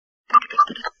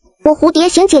我蝴蝶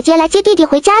形姐姐来接弟弟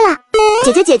回家了。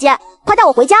姐姐，快带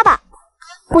我回家吧。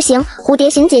不行，蝴蝶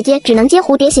形姐姐只能接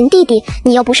蝴蝶形弟弟，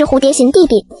你又不是蝴蝶形弟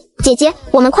弟。姐姐，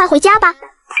我们快回家吧。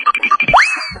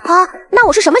啊，那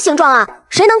我是什么形状啊？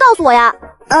谁能告诉我呀？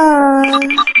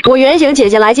我圆形姐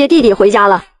姐来接弟弟回家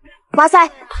了。哇塞，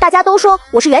大家都说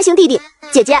我是圆形弟弟，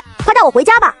姐姐，快带我回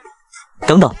家吧。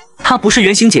等等，她不是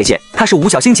圆形姐姐，她是五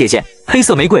角星姐姐，黑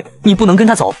色玫瑰，你不能跟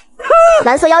她走。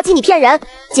蓝色妖姬，你骗人！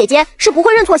姐姐是不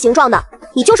会认错形状的，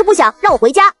你就是不想让我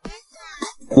回家。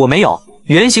我没有，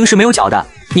圆形是没有角的。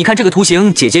你看这个图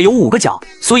形，姐姐有5个角，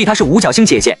所以她是五角星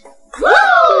姐姐。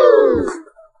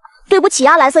对不起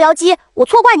啊，蓝色妖姬，我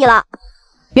错怪你了。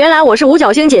原来我是五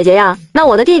角星姐姐呀，那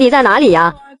我的弟弟在哪里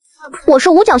呀？我是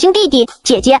五角星弟弟，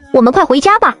姐姐，我们快回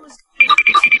家吧。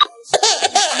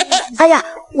哎呀，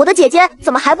我的姐姐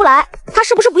怎么还不来？她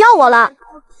是不是不要我了？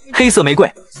黑色玫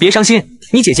瑰，别伤心，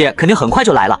你姐姐肯定很快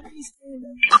就来了。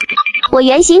我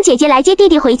圆形姐姐来接弟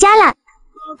弟回家了。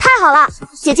太好了，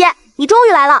姐姐，你终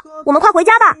于来了，我们快回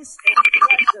家吧。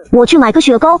我去买个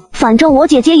雪糕，反正我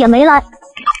姐姐也没来。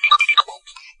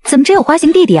怎么只有花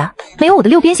形弟弟啊？没有我的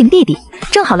六边形弟弟。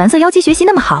正好蓝色妖姬学习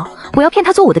那么好，我要骗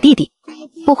他做我的弟弟。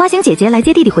我花形姐姐来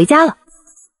接弟弟回家了。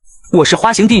我是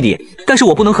花形弟弟，但是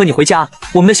我不能和你回家，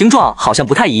我们的形状好像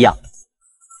不太一样。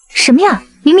什么呀？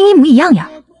明明一模一样呀。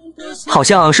好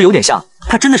像是有点像，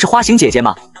她真的是花形姐姐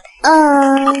吗？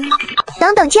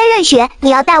等等，千仞雪，你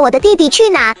要带我的弟弟去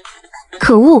哪？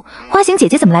可恶，花形姐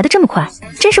姐怎么来的这么快？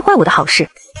真是坏我的好事。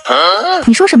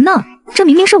你说什么呢？这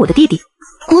明明是我的弟弟。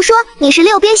胡说，你是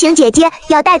六边形姐姐，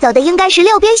要带走的应该是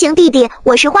六边形弟弟。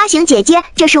我是花形姐姐，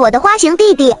这是我的花形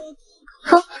弟弟。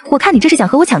哼，我看你这是想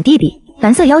和我抢弟弟。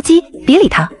蓝色妖姬，别理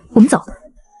他，我们走。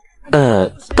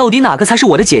到底哪个才是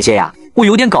我的姐姐呀？我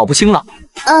有点搞不清了。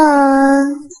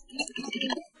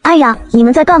哎呀，你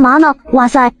们在干嘛呢？哇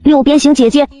塞，六边形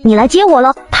姐姐，你来接我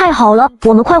了，太好了，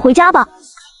我们快回家吧。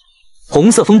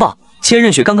红色风暴，千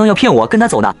仞雪刚刚要骗我跟她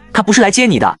走呢，她不是来接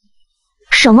你的。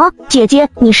什么？姐姐，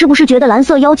你是不是觉得蓝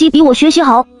色妖姬比我学习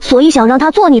好，所以想让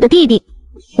她做你的弟弟？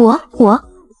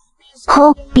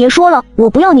哼，别说了，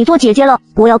我不要你做姐姐了，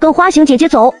我要跟花形姐姐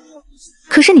走。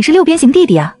可是你是六边形弟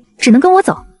弟啊，只能跟我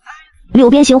走。六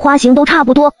边形花形都差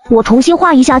不多，我重新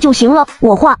画一下就行了。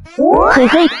我画，嘿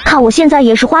嘿，看我现在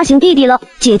也是花形弟弟了。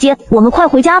姐姐，我们快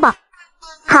回家吧。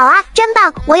好啊，真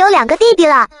棒，我有2个弟弟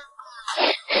了。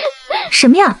什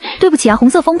么呀？对不起啊，红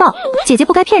色风暴，姐姐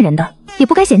不该骗人的，也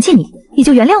不该嫌弃你，你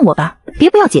就原谅我吧，别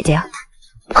不要姐姐呀。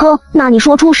呵，那你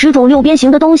说出10种六边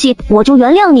形的东西，我就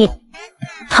原谅你。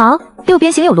好，六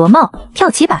边形有螺帽、跳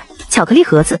棋板、巧克力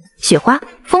盒子、雪花、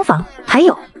蜂房，还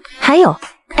有，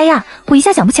哎呀，我一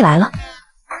下想不起来了。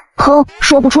哼，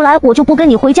说不出来我就不跟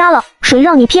你回家了，谁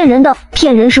让你骗人的，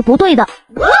骗人是不对的。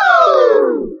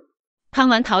贪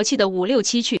玩淘气的5、6、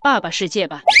7去爸爸世界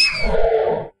吧。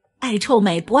爱臭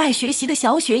美不爱学习的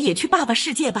小雪也去爸爸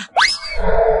世界吧。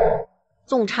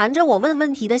总缠着我问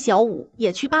问题的小五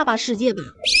也去爸爸世界吧。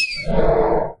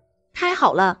太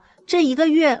好了，这1个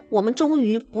月我们终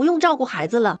于不用照顾孩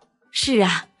子了。是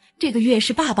啊，这个月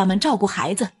是爸爸们照顾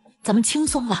孩子，咱们轻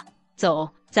松了。走，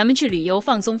咱们去旅游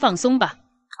放松放松吧。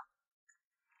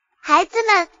孩子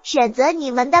们，选择你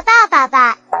们的爸爸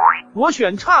吧。我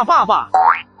选差爸爸。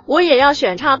我也要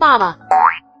选差爸爸。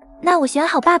那我选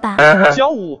好爸爸。小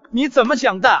五，你怎么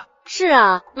想的？是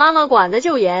啊，妈妈管得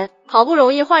就严，好不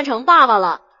容易换成爸爸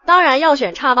了，当然要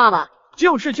选差爸爸。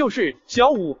就是，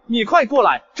小五，你快过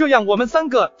来，这样我们3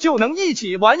个就能一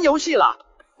起玩游戏了。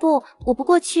不，我不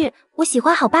过去，我喜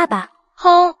欢好爸爸。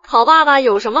哼，好爸爸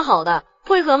有什么好的？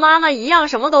会和妈妈一样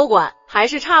什么都管，还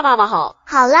是差爸爸好。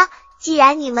好了，既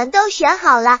然你们都选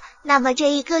好了，那么这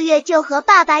1个月就和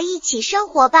爸爸一起生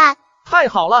活吧。太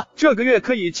好了，这个月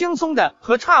可以轻松的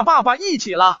和差爸爸一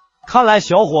起了。看来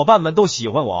小伙伴们都喜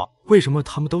欢我。为什么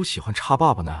他们都喜欢差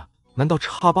爸爸呢？难道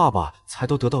差爸爸才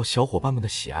都得到小伙伴们的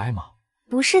喜爱吗？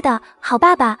不是的，好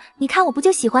爸爸，你看我不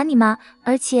就喜欢你吗？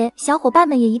而且小伙伴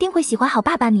们也一定会喜欢好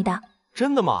爸爸你的。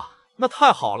真的吗？那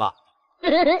太好了。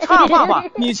差爸爸，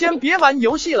你先别玩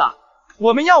游戏了，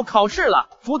我们要考试了，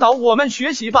辅导我们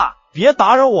学习吧。别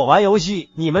打扰我玩游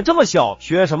戏，你们这么小，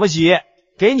学什么习？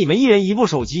给你们1人1部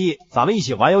手机，咱们一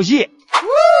起玩游戏。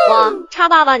哇，差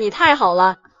爸爸你太好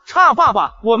了。差爸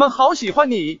爸，我们好喜欢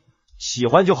你。喜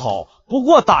欢就好，不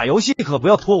过打游戏可不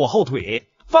要拖我后腿。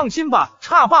放心吧，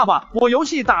差爸爸，我游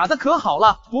戏打得可好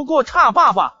了。不过差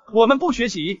爸爸，我们不学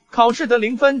习，考试得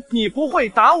0分，你不会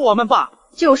打我们吧？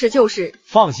就是。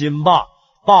放心吧，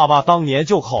爸爸当年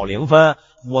就考0分，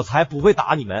我才不会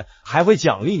打你们，还会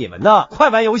奖励你们呢。快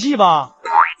玩游戏吧。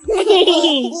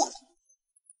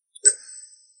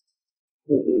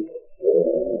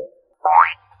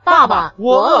爸爸，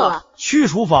我饿了。去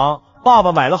厨房，爸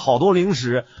爸买了好多零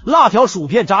食，辣条、薯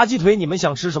片、炸鸡腿，你们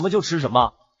想吃什么就吃什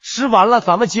么。吃完了，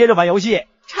咱们接着玩游戏。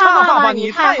差爸爸，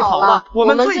你太好了，我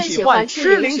们最喜欢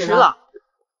吃零食了。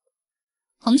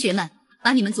同学们，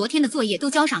把你们昨天的作业都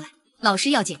交上来，老师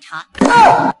要检查。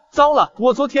糟了，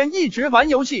我昨天一直玩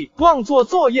游戏，忘做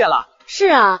作业了。是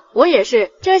啊，我也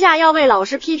是，这下要被老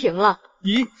师批评了。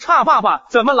咦，差爸爸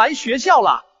怎么来学校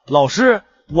了？老师，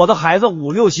我的孩子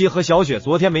5、6、7和小雪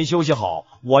昨天没休息好，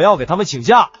我要给他们请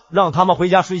假，让他们回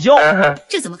家睡觉。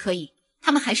这怎么可以？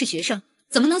他们还是学生，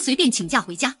怎么能随便请假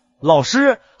回家？老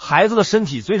师，孩子的身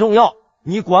体最重要，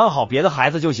你管好别的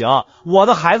孩子就行，我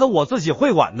的孩子我自己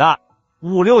会管的。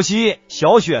5、6、7，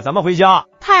小雪，咱们回家。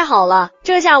太好了，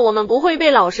这下我们不会被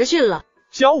老师训了。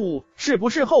小五是不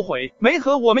是后悔没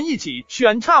和我们一起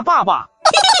选差爸爸？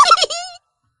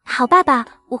好爸爸，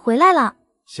我回来了。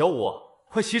小五，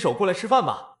快洗手过来吃饭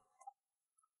吧。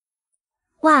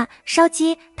哇，烧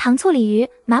鸡、糖醋鲤鱼、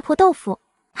麻婆豆腐。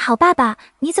好爸爸，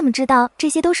你怎么知道这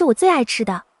些都是我最爱吃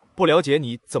的？不了解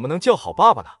你怎么能叫好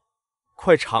爸爸呢？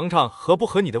快尝尝合不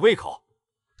合你的胃口。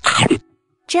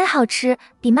真好吃，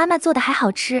比妈妈做的还好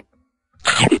吃。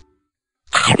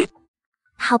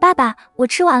好爸爸，我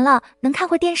吃完了，能看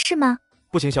会电视吗？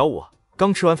不行，小五，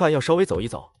刚吃完饭要稍微走一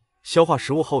走，消化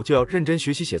食物后就要认真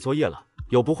学习写作业了。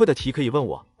有不会的题可以问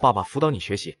我，爸爸辅导你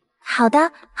学习。好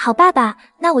的，好爸爸，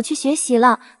那我去学习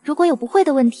了。如果有不会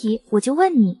的问题，我就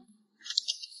问你。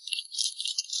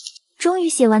终于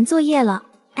写完作业了，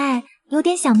哎，有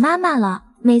点想妈妈了。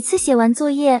每次写完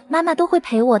作业，妈妈都会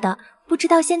陪我的，不知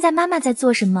道现在妈妈在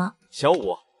做什么。小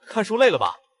五，看书累了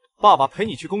吧？爸爸陪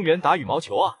你去公园打羽毛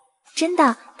球啊。真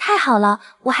的，太好了，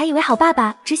我还以为好爸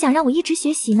爸只想让我一直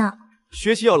学习呢。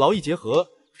学习要劳逸结合，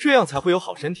这样才会有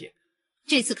好身体。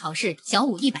这次考试小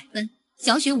五100分，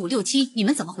小雪5、6、7，你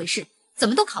们怎么回事？怎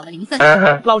么都考了0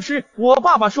分？老师，我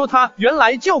爸爸说他原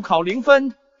来就考0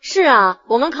分。是啊，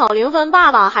我们考0分，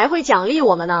爸爸还会奖励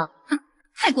我们呢。哼，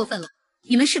太过分了！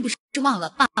你们是不是忘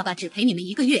了爸爸只陪你们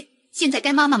1个月？现在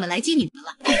该妈妈们来接你们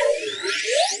了。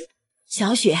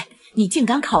小雪，你竟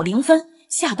敢考0分，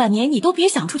下半年你都别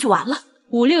想出去玩了。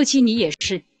5、6、7你也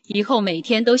是，以后每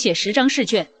天都写10张试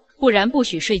卷，不然不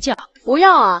许睡觉。不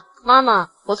要啊，妈妈，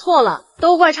我错了，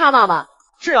都怪差爸爸。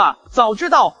是啊，早知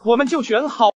道我们就选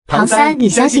好。唐三，你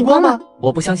相信光吗？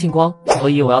我不相信光，所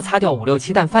以我要擦掉5、6、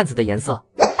7蛋贩子的颜色。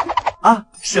啊，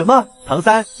什么？唐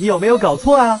三，你有没有搞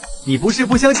错啊？你不是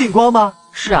不相信光吗？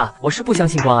是啊，我是不相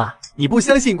信光啊。你不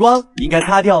相信光，应该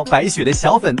擦掉白雪的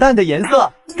小粉蛋的颜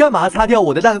色，干嘛擦掉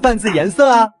我的蛋贩子颜色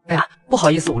啊？哎呀，不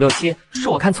好意思，5、6、7，是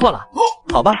我看错了。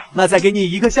好吧，那再给你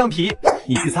一个橡皮，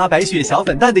你去擦白雪小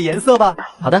粉蛋的颜色吧。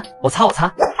好的，我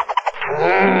擦。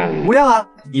不要啊！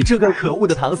你这个可恶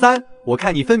的唐三，我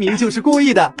看你分明就是故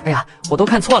意的。哎呀，我都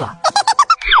看错了。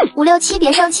5、6、7，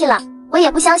别生气了，我也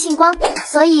不相信光，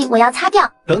所以我要擦掉。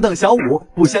等等，小五，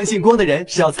不相信光的人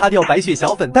是要擦掉白雪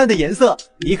小粉蛋的颜色，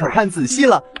你可看仔细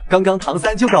了，刚刚唐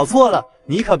三就搞错了，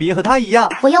你可别和他一样。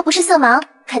我又不是色盲，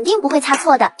肯定不会擦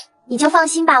错的，你就放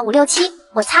心吧。5、6、7，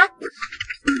我擦。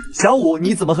小五，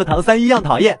你怎么和唐三一样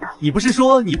讨厌？你不是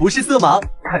说你不是色盲，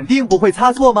肯定不会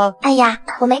擦错吗？哎呀，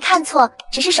我没看错，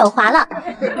只是手滑了。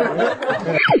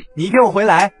你给我回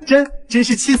来！真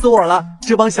是气死我了！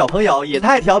这帮小朋友也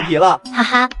太调皮了，哈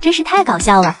哈，真是太搞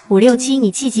笑了。5、6、7，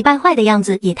你气急败坏的样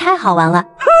子也太好玩了。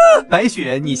白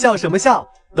雪，你笑什么笑？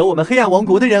等我们黑暗王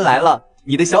国的人来了，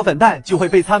你的小粉蛋就会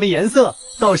被擦没颜色，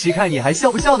到时看你还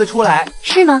笑不笑得出来？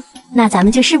是吗？那咱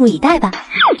们就拭目以待吧。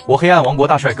我黑暗王国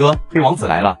大帅哥黑王子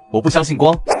来了，我不相信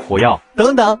光，我要。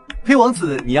等等，黑王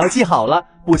子，你要记好了，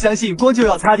不相信光就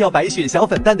要擦掉白雪小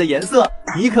粉蛋的颜色，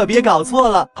你可别搞错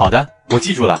了。好的，我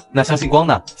记住了。那相信光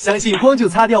呢？相信光就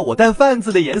擦掉我蛋贩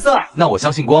子的颜色。那我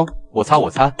相信光，我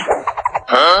擦。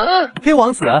黑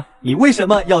王子，你为什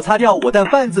么要擦掉我蛋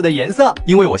贩子的颜色？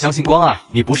因为我相信光啊！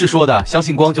你不是说的相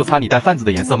信光就擦你蛋贩子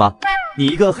的颜色吗？你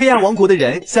一个黑暗王国的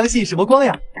人，相信什么光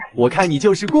呀？我看你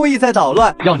就是故意在捣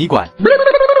乱。要你管！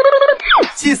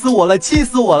气死我了，气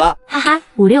死我了！哈哈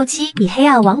，5、6、7，你黑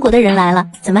暗王国的人来了，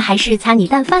怎么还是擦你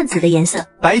蛋贩子的颜色？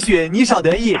白雪，你少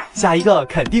得意，下一个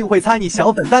肯定会擦你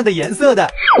小粉蛋的颜色的。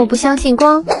我不相信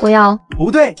光，我要。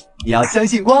不对，你要相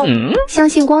信光。相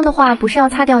信光的话，不是要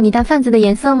擦掉你蛋贩子的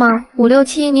颜色吗？5、6、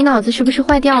7，你脑子是不是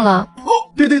坏掉了？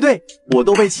对，我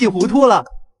都被气糊涂了。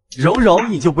蓉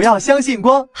蓉，你就不要相信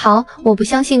光。好，我不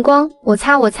相信光，我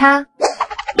擦。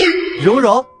蓉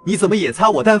蓉，你怎么也擦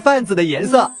我蛋贩子的颜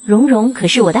色？蓉蓉可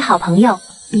是我的好朋友，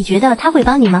你觉得他会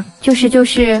帮你吗？就是。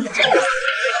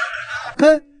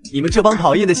哼，你们这帮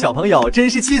讨厌的小朋友真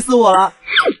是气死我了！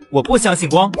我不相信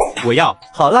光，我要。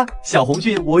好了，小红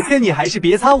俊，我劝你还是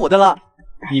别擦我的了。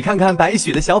你看看白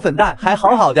雪的小粉蛋还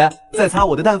好好的，再擦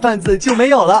我的蛋贩子就没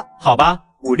有了。好吧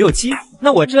，5、6、7，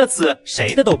那我这次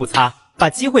谁的都不擦，把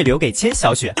机会留给千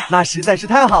小雪。那实在是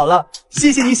太好了，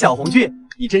谢谢你小红俊，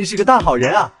你真是个大好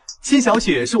人啊。千小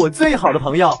雪是我最好的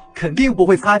朋友，肯定不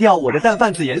会擦掉我的蛋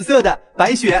贩子颜色的。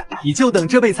白雪，你就等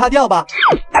着被擦掉吧。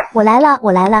我来了，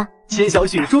我来了。千小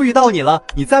雪终于到你了，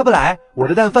你再不来，我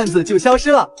的蛋贩子就消失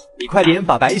了。你快点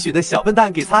把白雪的小笨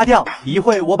蛋给擦掉，一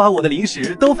会我把我的零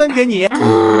食都分给你。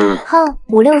哼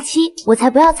，5、6、7，我才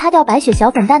不要擦掉白雪小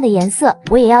粉蛋的颜色，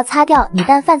我也要擦掉你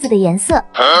蛋贩子的颜色。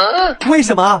为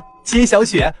什么？千小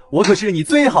雪，我可是你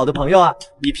最好的朋友啊，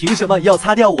你凭什么要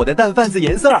擦掉我的蛋贩子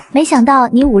颜色？没想到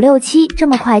你5、6、7这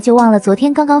么快就忘了昨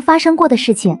天刚刚发生过的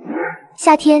事情。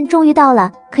夏天终于到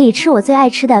了，可以吃我最爱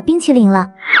吃的冰淇淋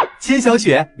了。千小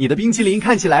雪，你的冰淇淋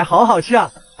看起来好好吃啊，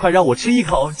快让我吃一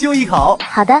口就一口。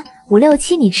好的，5、6、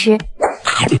7你吃。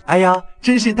哎呀，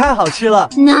真是太好吃了。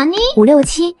哪里？5、6、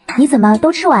7，你怎么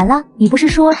都吃完了？你不是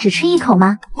说只吃一口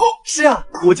吗？是啊，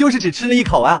我就是只吃了一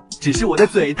口啊，只是我的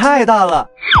嘴太大了。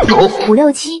5、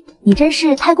6、7，你真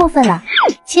是太过分了。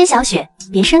千小雪，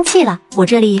别生气了，我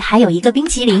这里还有一个冰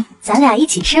淇淋，咱俩一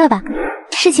起吃了吧。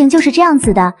事情就是这样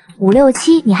子的，5、6、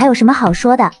7，你还有什么好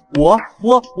说的？我，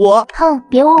哼，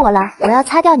别我了，我要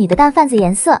擦掉你的蛋贩子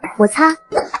颜色，我擦。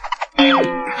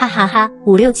哈哈哈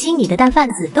，5、6、7，你的蛋贩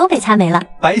子都被擦没了。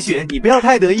白雪，你不要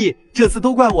太得意，这次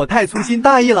都怪我太粗心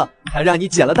大意了，还让你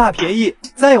捡了大便宜。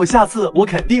再有下次，我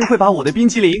肯定会把我的冰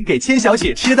淇淋给千小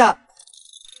雪吃的。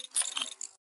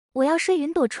我要睡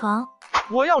云朵床，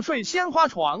我要睡鲜花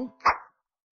床。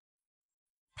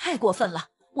太过分了，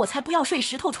我才不要睡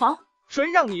石头床。谁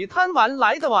让你贪玩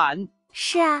来的晚？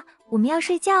是啊，我们要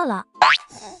睡觉了。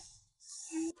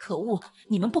可恶，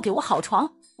你们不给我好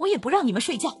床，我也不让你们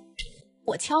睡觉。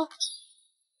我敲，咦，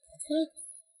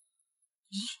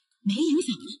没影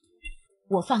响了。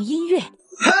我放音乐。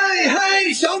嘿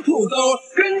嘿，小土豆，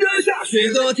跟着下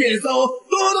雪的节奏，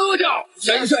跺跺脚，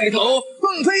甩甩头，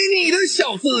放飞你的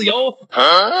小自由。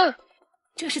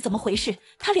这是怎么回事？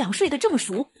他俩睡得这么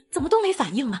熟，怎么都没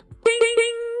反应呢？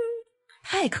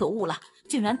太可恶了，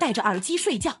竟然戴着耳机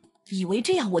睡觉，以为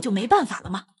这样我就没办法了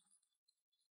吗？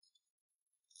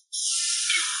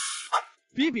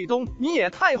比比东，你也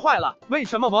太坏了，为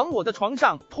什么往我的床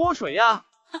上泼水啊？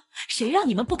谁让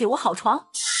你们不给我好床？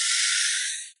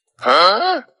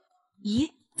咦，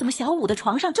怎么小五的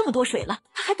床上这么多水了，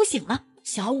他还不醒呢？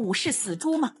小五是死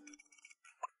猪吗？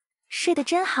睡得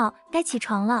真好，该起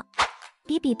床了。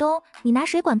比比东，你拿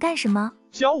水管干什么？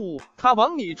小五，他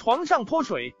往你床上泼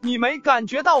水，你没感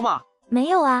觉到吗？没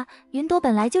有啊，云朵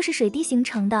本来就是水滴形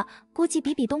成的，估计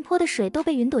比比东泼的水都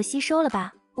被云朵吸收了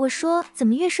吧。我说怎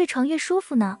么越睡床越舒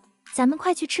服呢？咱们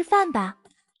快去吃饭吧。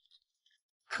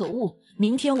可恶，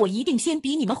明天我一定先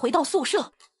逼你们回到宿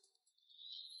舍。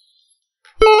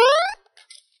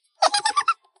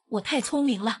我太聪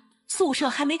明了，宿舍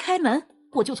还没开门，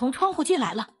我就从窗户进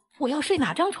来了。我要睡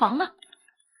哪张床呢？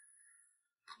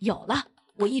有了，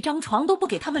我一张床都不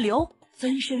给他们留，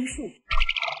分身术。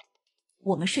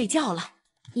我们睡觉了。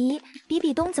咦，比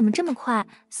比东怎么这么快？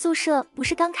宿舍不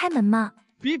是刚开门吗？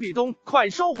比比东，快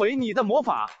收回你的魔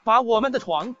法，把我们的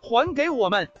床还给我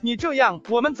们！你这样，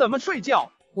我们怎么睡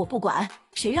觉？我不管，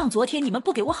谁让昨天你们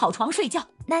不给我好床睡觉？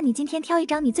那你今天挑一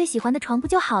张你最喜欢的床不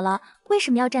就好了？为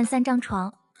什么要占3张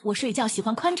床？我睡觉喜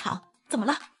欢宽敞，怎么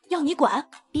了？要你管？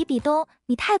比比东，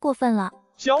你太过分了。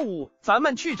小五，咱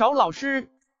们去找老师。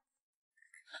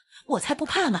我才不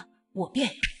怕呢，我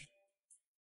变。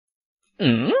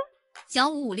小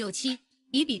五5、6、7，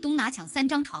比比东拿抢3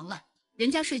张床了。人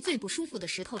家睡最不舒服的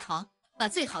石头床，把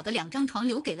最好的2张床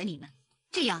留给了你们，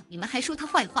这样你们还说他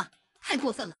坏话，太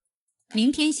过分了。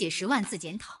明天写10万字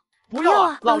检讨。不要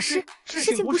啊，老师，事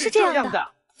情不是这样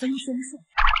的。分身术。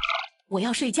我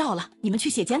要睡觉了，你们去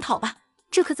写检讨吧。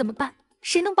这可怎么办？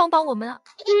谁能帮我们啊？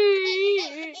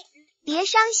别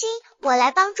伤心，我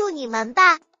来帮助你们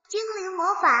吧。精灵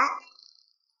魔法。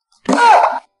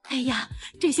哎呀，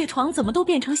这些床怎么都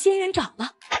变成仙人掌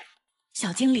了？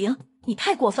小精灵，你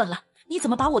太过分了！你怎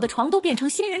么把我的床都变成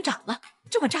仙人掌了？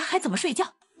这么渣还怎么睡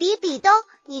觉？比比东，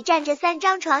你占着3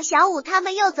张床，小五他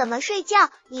们又怎么睡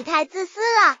觉？你太自私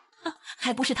了！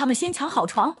还不是他们先抢好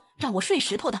床，让我睡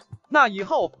石头的。那以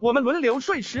后我们轮流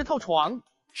睡石头床。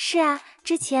是啊，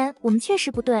之前我们确实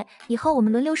不对，以后我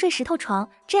们轮流睡石头床，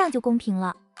这样就公平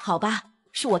了。好吧，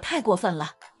是我太过分了，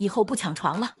以后不抢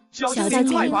床了。小精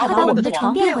灵，快把我们的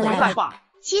床变回来吧。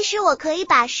其实我可以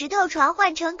把石头床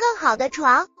换成更好的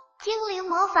床。精灵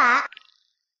魔法。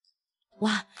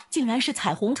哇，竟然是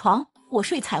彩虹床，我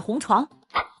睡彩虹床。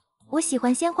我喜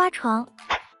欢鲜花床。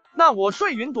那我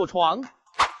睡云朵床。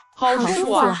好舒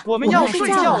服啊，我们要睡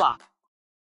觉了。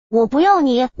我不要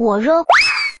你，我扔。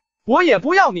我也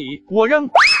不要你，我扔。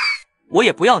我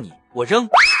也不要你，我扔。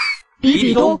比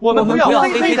比东，我们不要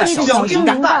黑黑的小精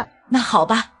灵蛋。那好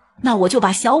吧，那我就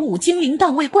把小舞精灵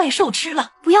蛋喂怪兽吃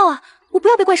了。不要啊，我不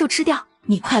要被怪兽吃掉。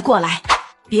你快过来，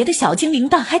别的小精灵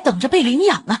蛋还等着被领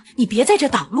养呢，你别在这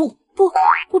挡路。不，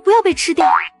我不要被吃掉。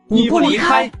你不离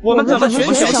开，我们怎么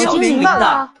选小精灵蛋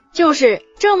啊？就是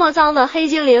这么脏的黑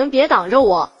精灵，别挡着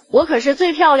我，我可是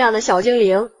最漂亮的小精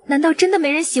灵。难道真的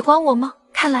没人喜欢我吗？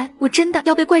看来我真的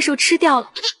要被怪兽吃掉了。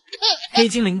黑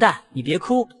精灵蛋，你别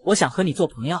哭，我想和你做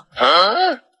朋友。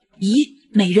咦，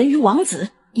美人鱼王子，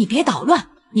你别捣乱，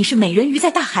你是美人鱼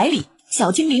在大海里，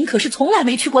小精灵可是从来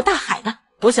没去过大海的。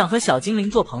我想和小精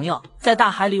灵做朋友，在大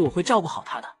海里我会照顾好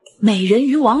它的。美人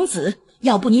鱼王子，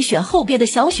要不你选后边的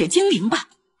小雪精灵吧，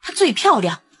她最漂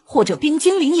亮，或者冰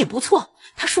精灵也不错，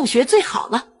她数学最好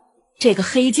了。这个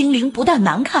黑精灵不但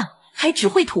难看，还只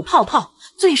会吐泡泡，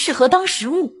最适合当食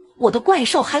物，我的怪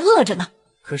兽还饿着呢。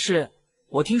可是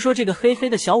我听说这个黑黑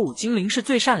的小舞精灵是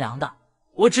最善良的，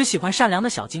我只喜欢善良的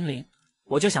小精灵，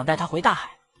我就想带它回大海。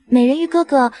美人鱼哥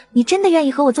哥，你真的愿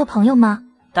意和我做朋友吗？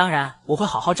当然，我会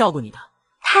好好照顾你的。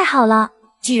太好了，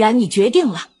既然你决定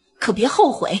了，可别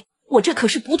后悔，我这可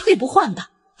是不退不换的。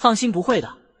放心，不会的，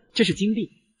这是金币。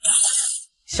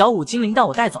小舞精灵蛋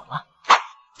我带走了。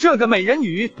这个美人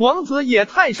鱼王子也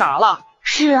太傻了。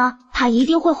是啊，他一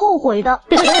定会后悔的。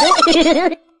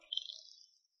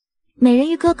美人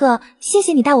鱼哥哥，谢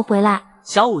谢你带我回来。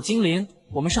小舞精灵，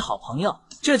我们是好朋友，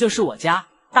这就是我家。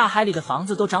大海里的房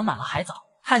子都长满了海藻，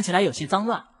看起来有些脏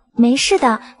乱。没事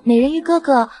的，美人鱼哥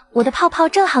哥，我的泡泡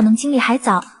正好能清理海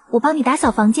藻，我帮你打扫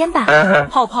房间吧。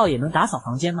泡泡也能打扫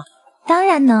房间吗？当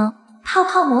然能，泡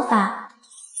泡魔法。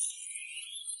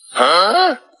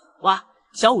哇，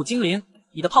小舞精灵，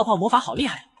你的泡泡魔法好厉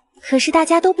害。可是大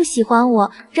家都不喜欢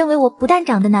我，认为我不但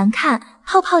长得难看，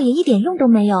泡泡也一点用都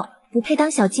没有，不配当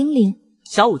小精灵。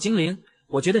小舞精灵，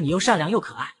我觉得你又善良又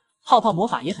可爱，泡泡魔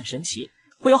法也很神奇，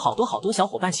会有好多小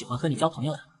伙伴喜欢和你交朋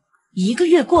友的。1个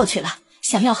月过去了，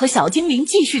想要和小精灵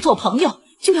继续做朋友，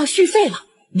就要续费了。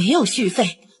没有续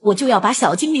费，我就要把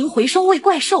小精灵回收喂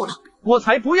怪兽了。我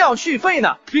才不要续费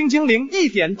呢！冰精灵一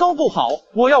点都不好，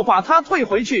我要把它退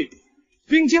回去。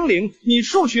冰精灵，你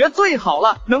数学最好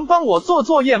了，能帮我做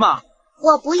作业吗？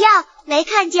我不要，没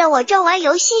看见我正玩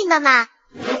游戏呢吗？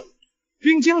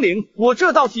冰精灵，我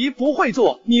这道题不会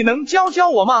做，你能教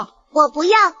我吗？我不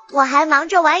要，我还忙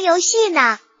着玩游戏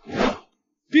呢。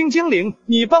冰精灵，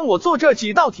你帮我做这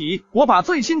几道题，我把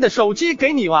最新的手机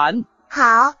给你玩。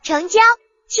好，成交。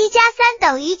7加3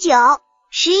等于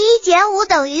9，11减5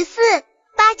等于4，8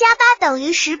加8等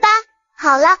于18。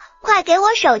好了，快给我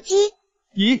手机。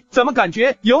咦，怎么感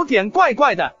觉有点怪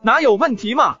怪的？哪有问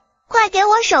题嘛？快给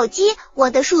我手机，我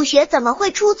的数学怎么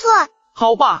会出错？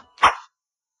好吧。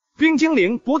冰精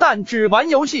灵不但只玩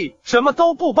游戏，什么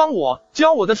都不帮我，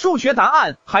教我的数学答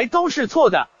案还都是错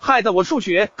的，害得我数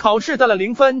学考试得了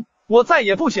0分。我再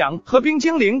也不想和冰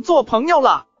精灵做朋友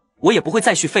了。我也不会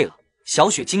再续费了。小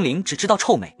雪精灵只知道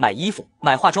臭美，买衣服，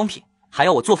买化妆品，还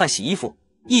要我做饭洗衣服，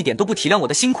一点都不体谅我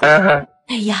的辛苦。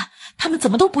哎呀，他们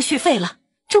怎么都不续费了？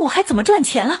这我还怎么赚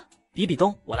钱啊？比比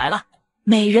东，我来了。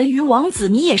美人鱼王子，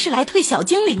你也是来退小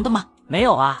精灵的吗？没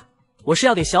有啊，我是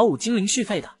要给小舞精灵续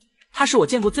费的。他是我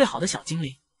见过最好的小精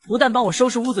灵，不但帮我收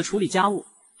拾屋子、处理家务，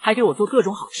还给我做各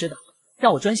种好吃的，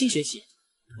让我专心学习。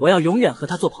我要永远和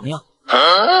他做朋友。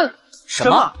什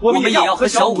么？我们也要和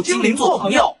小舞精灵做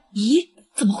朋友？咦，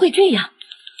怎么会这样？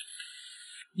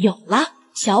有了，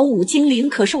小舞精灵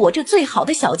可是我这最好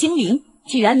的小精灵。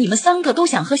既然你们3个都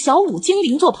想和小舞精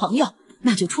灵做朋友，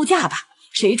那就出价吧。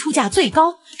谁出价最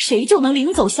高，谁就能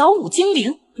领走小舞精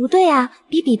灵。不对啊，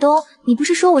比比东，你不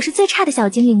是说我是最差的小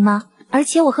精灵吗？而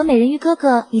且我和美人鱼哥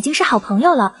哥已经是好朋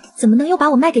友了，怎么能又把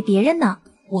我卖给别人呢？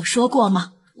我说过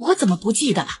吗？我怎么不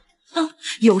记得了？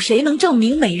有谁能证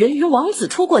明美人鱼王子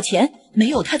出过钱？没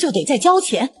有他就得再交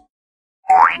钱。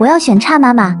我要选差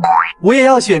妈妈。我也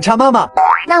要选差妈妈。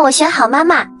那我选好妈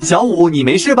妈。小舞，你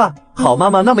没事吧？好妈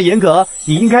妈那么严格，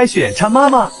你应该选差妈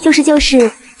妈。就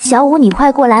是，小舞，你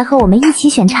快过来和我们一起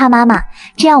选差妈妈，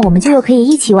这样我们就又可以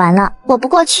一起玩了。我不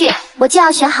过去，我就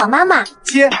要选好妈妈。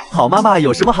切，好妈妈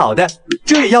有什么好的？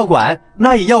这也要管，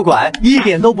那也要管，一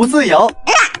点都不自由。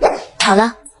好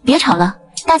了，别吵了，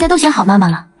大家都选好妈妈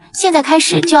了。现在开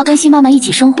始就要跟新妈妈一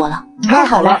起生活了。太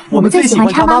好了，我们最喜欢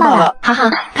差妈妈了。哈哈，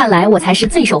看来我才是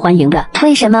最受欢迎的。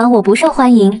为什么我不受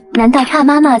欢迎？难道差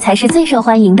妈妈才是最受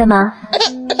欢迎的吗？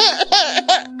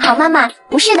好妈妈，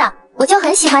不是的，我就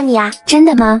很喜欢你啊。真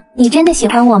的吗？你真的喜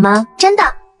欢我吗？真的，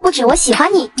不止我喜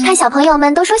欢你，看小朋友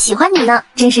们都说喜欢你呢，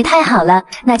真是太好了，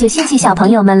那就谢谢小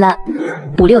朋友们了。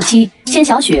567，千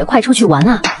小雪，快出去玩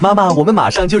啊！妈妈，我们马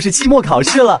上就是期末考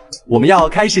试了，我们要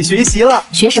开始学习了。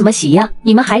学什么习呀？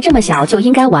你们还这么小就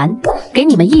应该玩，给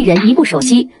你们一人一部手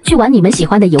机，去玩你们喜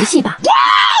欢的游戏吧。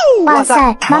哇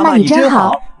塞，妈妈你真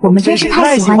好，我们真是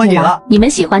太喜欢你了。你们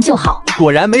喜欢就好。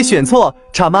果然没选错，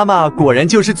差妈妈果然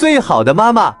就是最好的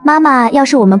妈妈。妈妈，要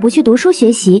是我们不去读书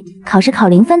学习，考试考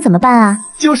0分怎么办啊？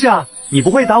就是啊，你不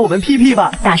会打我们屁屁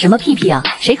吧？打什么屁屁啊？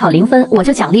谁考0分，我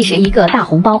就奖励谁一个大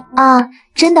红包啊！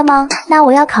真的吗？那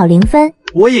我要考0分。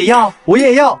我也要，我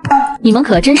也要。你们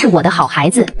可真是我的好孩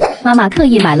子，妈妈特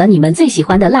意买了你们最喜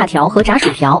欢的辣条和炸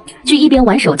薯条，去一边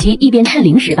玩手机一边吃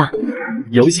零食吧。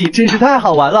游戏真是太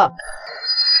好玩了。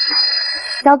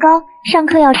糟糕，上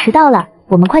课要迟到了，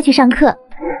我们快去上课。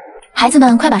孩子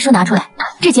们，快把书拿出来，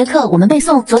这节课我们背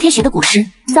诵昨天学的古诗。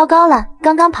糟糕了，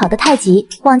刚刚跑得太急，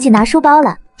忘记拿书包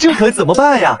了。这可怎么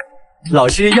办呀？老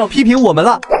师要批评我们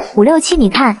了。567，你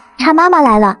看，差妈妈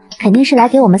来了，肯定是来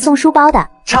给我们送书包的。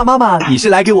差妈妈，你是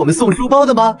来给我们送书包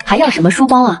的吗？还要什么书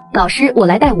包啊？老师，我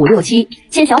来带567、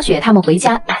千小雪他们回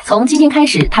家。从今天开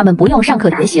始，他们不用上课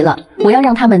学习了，我要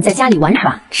让他们在家里玩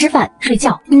耍、吃饭、睡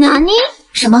觉。哪里？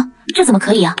什么？这怎么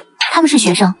可以啊？他们是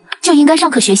学生，就应该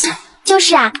上课学习。就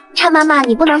是啊，差妈妈，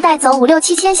你不能带走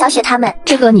567、千小雪他们。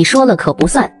这个你说了可不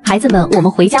算。孩子们，我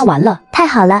们回家玩了。太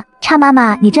好了，差妈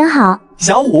妈，你真好。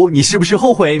小五，你是不是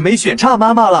后悔没选差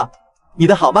妈妈了？你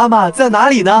的好妈妈在哪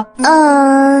里呢？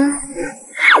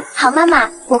好妈妈，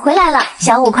我回来了。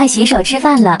小五，快洗手吃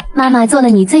饭了，妈妈做了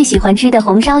你最喜欢吃的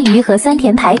红烧鱼和酸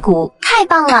甜排骨。太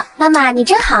棒了，妈妈你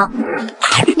真好。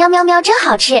喵喵喵，真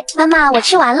好吃。妈妈，我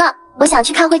吃完了。我想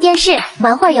去看会电视，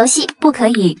玩会儿游戏。不可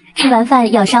以，吃完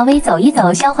饭要稍微走一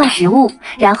走，消化食物，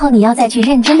然后你要再去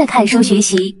认真的看书学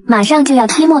习。马上就要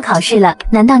期末考试了，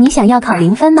难道你想要考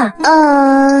0分吗？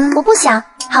我不想。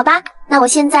好吧，那我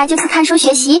现在就去看书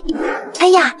学习。哎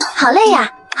呀，好累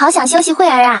呀，好想休息会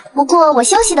儿啊。不过我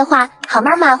休息的话，好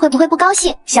妈妈会不会不高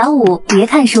兴？小五，别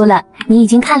看书了，你已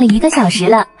经看了1个小时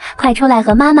了，快出来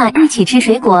和妈妈一起吃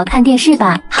水果看电视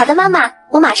吧。好的，妈妈，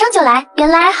我马上就来。原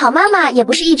来好妈妈也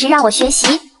不是一直让我学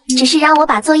习，只是让我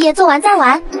把作业做完再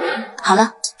玩。好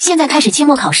了，现在开始期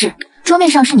末考试，桌面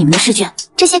上是你们的试卷。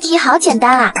这些题好简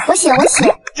单啊，我写。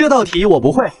这道题我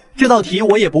不会，这道题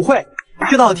我也不会，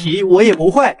这道题我也不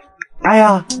会。哎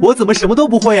呀，我怎么什么都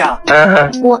不会呀？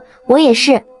我也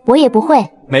是，我也不会。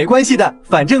没关系的，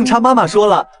反正差妈妈说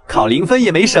了，考0分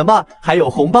也没什么，还有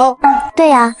红包。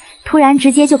对啊，突然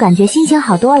之间就感觉心情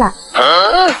好多了。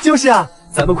就是啊，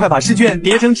咱们快把试卷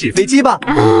叠成纸飞机吧。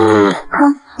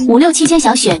567、千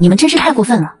小雪，你们真是太过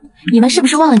分了！你们是不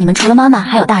是忘了你们除了妈妈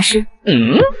还有大师？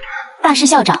大师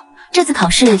校长，这次考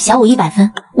试小五100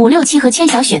分，567和千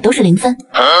小雪都是0分。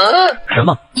什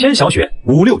么？千小雪、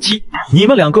567，你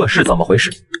们2个是怎么回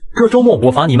事？这周末我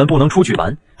罚你们不能出去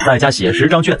玩，在家写10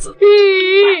张卷子。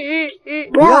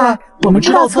不要啊，我们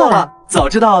知道错了，早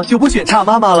知道就不选差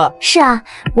妈妈了。是啊，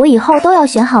我以后都要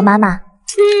选好妈妈。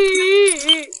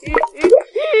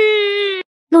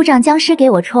路障僵尸给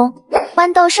我冲，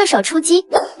豌豆射手出击。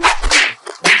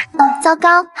糟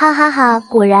糕，哈哈哈！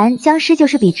果然僵尸就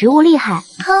是比植物厉害。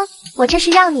哼，我这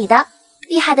是让你的，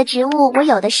厉害的植物我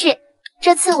有的是，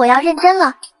这次我要认真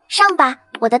了。上吧，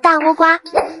我的大倭瓜！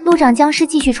路障僵尸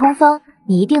继续冲锋，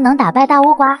你一定能打败大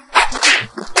倭瓜。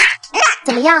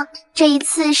怎么样？这一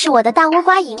次是我的大倭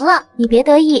瓜赢了，你别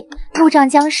得意。路障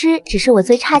僵尸只是我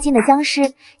最差劲的僵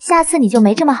尸，下次你就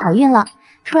没这么好运了。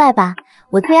出来吧，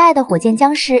我最爱的火箭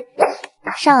僵尸。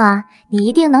上啊，你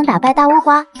一定能打败大倭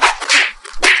瓜。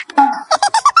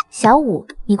小五，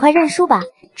你快认输吧，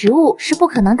植物是不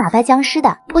可能打败僵尸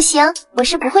的。不行，我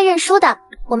是不会认输的。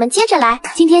我们接着来，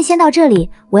今天先到这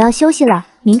里，我要休息了，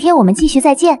明天我们继续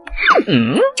再见。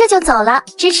这就走了，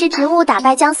支持植物打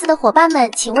败僵尸的伙伴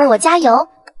们，请为我加油，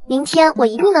明天我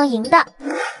一定能赢的。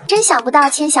真想不到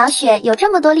千小雪有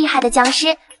这么多厉害的僵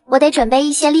尸，我得准备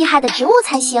一些厉害的植物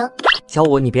才行。小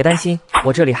五，你别担心，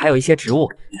我这里还有一些植物，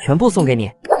全部送给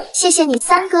你。谢谢你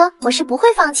三哥，我是不会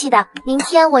放弃的，明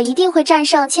天我一定会战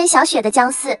胜千小雪的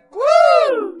僵尸。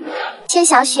千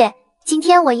小雪，今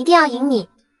天我一定要赢你，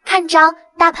看招，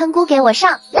大喷菇给我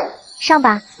上！上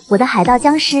吧，我的海盗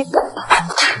僵尸！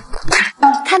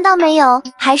看到没有，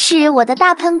还是我的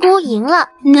大喷菇赢了。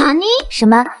哪里？什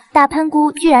么？大喷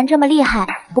菇居然这么厉害？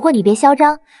不过你别嚣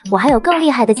张，我还有更厉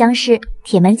害的僵尸，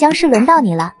铁门僵尸轮到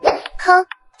你了。哼，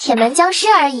铁门僵尸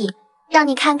而已，让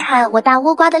你看看我大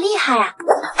倭瓜的厉害啊！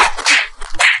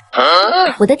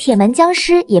我的铁门僵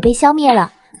尸也被消灭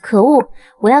了，可恶！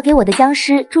我要给我的僵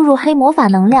尸注入黑魔法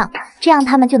能量，这样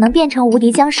他们就能变成无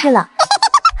敌僵尸了。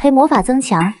黑魔法增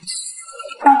强。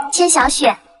千小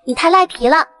雪，你太赖皮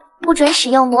了，不准使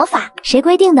用魔法。谁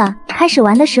规定的？开始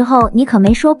玩的时候你可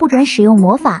没说不准使用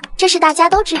魔法。这是大家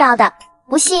都知道的，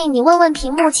不信你问问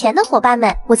屏幕前的伙伴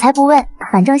们。我才不问，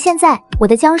反正现在我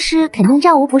的僵尸肯定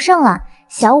战无不胜了。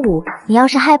小五，你要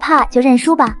是害怕就认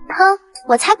输吧。哼，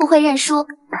我才不会认输，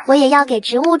我也要给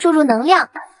植物注入能量。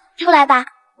出来吧，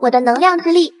我的能量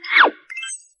之力。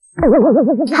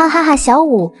哈哈哈，小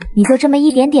五，你就这么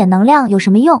一点点能量有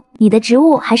什么用？你的植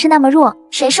物还是那么弱。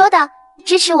谁说的？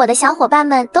支持我的小伙伴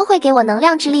们都会给我能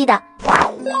量之力的。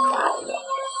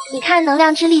你看，能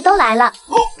量之力都来了。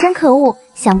真可恶，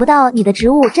想不到你的植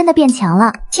物真的变强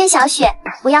了。千小雪，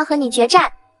我要和你决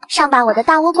战，上吧我的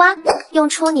大倭瓜，用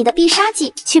出你的必杀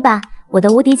技。去吧，我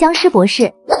的无敌僵尸博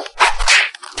士。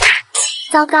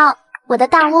糟糕，我的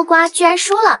大倭瓜居然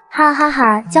输了！哈哈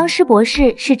哈，僵尸博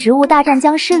士是植物大战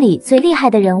僵尸里最厉害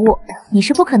的人物，你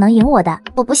是不可能赢我的。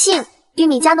我不信，玉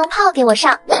米加农炮给我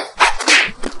上！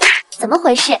怎么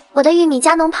回事？我的玉米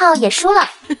加农炮也输了。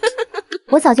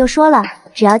我早就说了，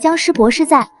只要僵尸博士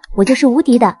在，我就是无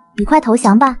敌的。你快投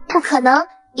降吧！不可能，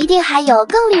一定还有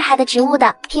更厉害的植物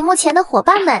的。屏幕前的伙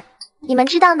伴们，你们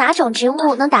知道哪种植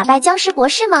物能打败僵尸博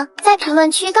士吗？在评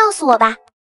论区告诉我吧。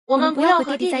我们不要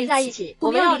和弟弟在一起，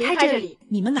我们要离开这里。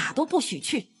你们哪都不许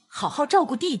去，好好照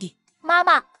顾弟弟。妈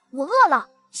妈，我饿了。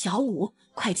小五，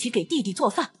快去给弟弟做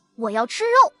饭。我要吃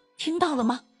肉。听到了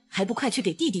吗？还不快去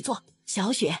给弟弟做？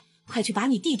小雪，快去把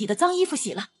你弟弟的脏衣服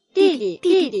洗了。弟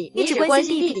弟，你只关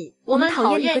心弟弟，我们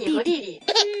讨厌你和弟弟。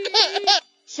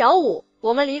小五，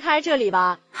我们离开这里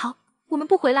吧。好，我们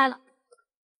不回来了。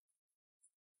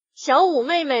小五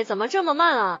妹妹怎么这么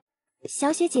慢啊？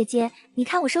小雪姐姐，你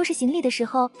看我收拾行李的时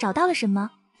候找到了什么？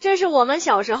这是我们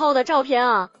小时候的照片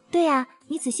啊。对呀，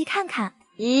你仔细看看。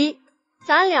咦，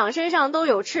咱俩身上都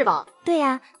有翅膀。对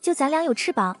呀，就咱俩有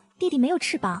翅膀，弟弟没有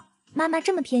翅膀。妈妈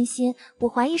这么偏心，我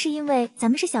怀疑是因为咱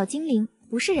们是小精灵，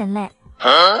不是人类。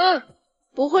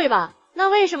不会吧？那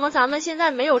为什么咱们现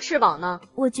在没有翅膀呢？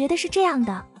我觉得是这样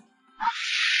的。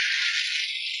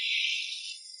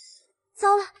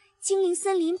糟了，精灵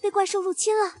森林被怪兽入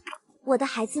侵了。我的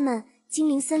孩子们，精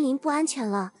灵森林不安全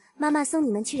了，妈妈送你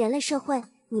们去人类社会，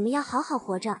你们要好好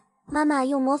活着。妈妈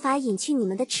用魔法隐去你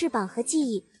们的翅膀和记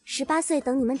忆，18岁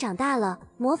等你们长大了，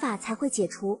魔法才会解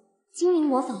除。精灵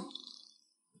魔法。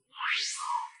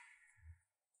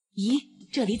咦，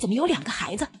这里怎么有2个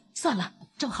孩子？算了，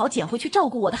正好捡回去照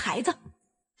顾我的孩子。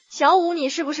小五，你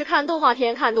是不是看动画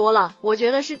片看多了？我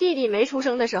觉得是弟弟没出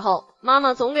生的时候，妈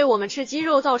妈总给我们吃鸡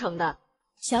肉造成的。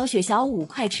小雪、小五，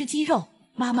快吃鸡肉！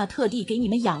妈妈特地给你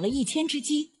们养了1000只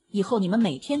鸡，以后你们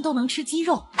每天都能吃鸡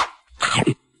肉。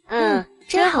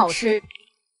真好吃。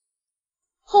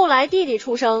后来弟弟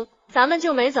出生，咱们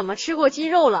就没怎么吃过鸡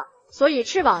肉了，所以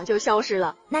翅膀就消失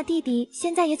了。那弟弟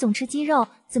现在也总吃鸡肉，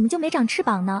怎么就没长翅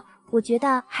膀呢？我觉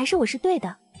得还是我是对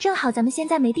的。正好咱们现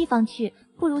在没地方去，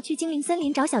不如去精灵森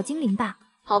林找小精灵吧。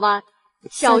好吧，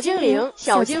小精灵。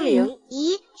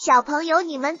咦，小朋友，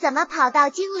你们怎么跑到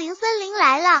精灵森林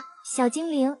来了？小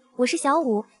精灵，我是小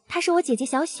五，她是我姐姐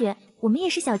小雪，我们也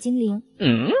是小精灵。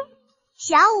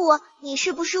小五，你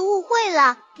是不是误会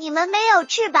了？你们没有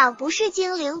翅膀，不是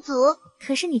精灵族。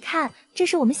可是你看，这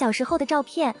是我们小时候的照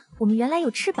片，我们原来有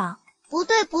翅膀。不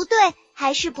对，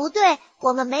还是不对，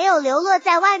我们没有流落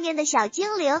在外面的小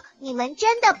精灵，你们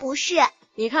真的不是。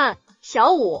你看，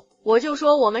小五，我就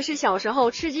说我们是小时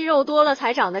候吃鸡肉多了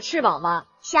才长的翅膀吧。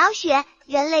小雪，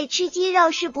人类吃鸡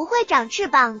肉是不会长翅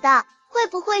膀的，会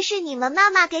不会是你们妈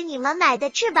妈给你们买的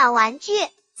翅膀玩具？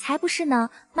才不是呢，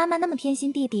妈妈那么偏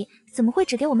心弟弟，怎么会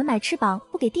只给我们买翅膀，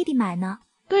不给弟弟买呢？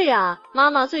对呀，妈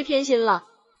妈最偏心了。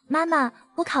妈妈，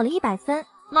我考了100分。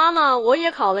妈妈，我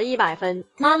也考了100分。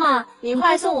妈妈，你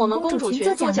快送我们公主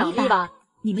裙做奖励吧。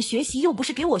你们学习又不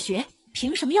是给我学，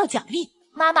凭什么要奖励？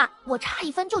妈妈，我差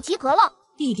1分就及格了。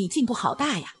弟弟进步好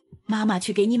大呀，妈妈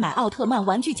去给你买奥特曼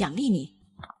玩具奖励你。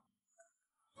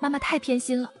妈妈太偏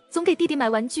心了，总给弟弟买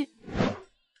玩具。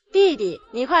弟弟，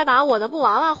你快把我的布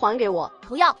娃娃还给我。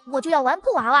不要，我就要玩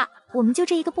布娃娃。我们就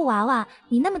这一个布娃娃，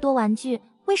你那么多玩具，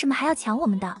为什么还要抢我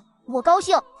们的？我高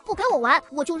兴，不跟我玩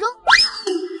我就扔。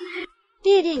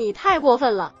弟弟，你太过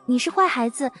分了！你是坏孩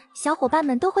子，小伙伴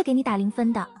们都会给你打0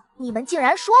分的。你们竟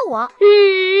然说我！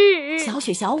小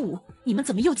雪、小五，你们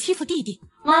怎么又欺负弟弟？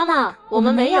妈妈，我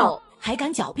们没有，还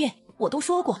敢狡辩！我都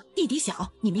说过，弟弟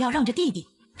小，你们要让着弟弟，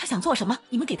他想做什么，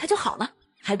你们给他就好了，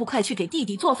还不快去给弟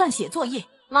弟做饭、写作业？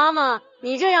妈妈，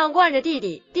你这样惯着弟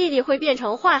弟，弟弟会变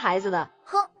成坏孩子的。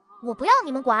哼，我不要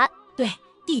你们管。对，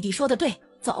弟弟说的对，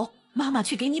走，妈妈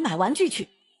去给你买玩具去。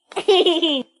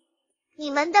你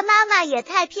们的妈妈也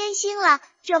太偏心了，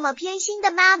这么偏心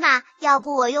的妈妈，要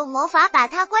不我用魔法把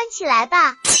她关起来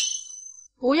吧。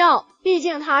不要，毕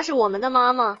竟她是我们的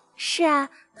妈妈。是啊，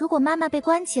如果妈妈被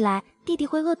关起来，弟弟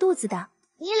会饿肚子的。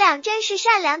你俩真是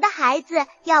善良的孩子，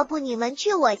要不你们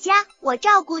去我家，我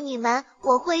照顾你们，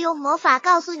我会用魔法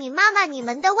告诉你妈妈你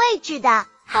们的位置的。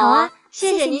好啊，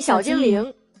谢谢你小精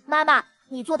灵。妈妈，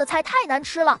你做的菜太难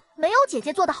吃了，没有姐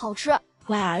姐做的好吃。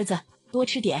乖儿子，多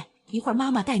吃点，一会儿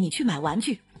妈妈带你去买玩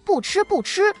具。不吃不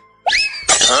吃。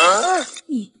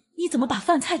你怎么把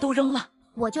饭菜都扔了？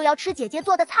我就要吃姐姐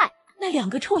做的菜。那两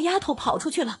个臭丫头跑出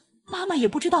去了，妈妈也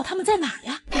不知道她们在哪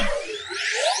呀。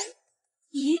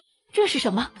咦，这是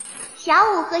什么？小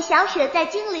舞和小雪在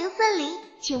精灵森林，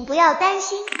请不要担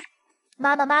心。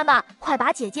妈妈，快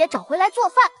把姐姐找回来做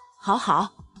饭。好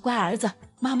好，乖儿子，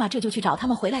妈妈这就去找他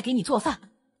们回来给你做饭。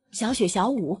小雪、小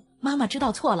舞，妈妈知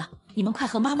道错了，你们快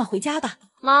和妈妈回家吧。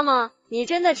妈妈，你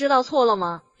真的知道错了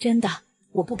吗？真的，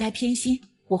我不该偏心，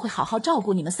我会好好照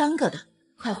顾你们3个的。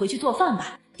快回去做饭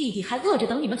吧，弟弟还饿着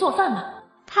等你们做饭呢。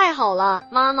太好了，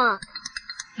妈妈。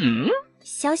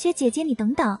小雪姐姐，你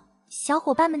等等，小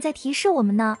伙伴们在提示我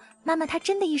们呢。妈妈她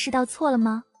真的意识到错了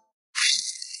吗？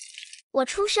我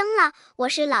出生了，我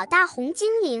是老大红精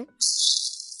灵。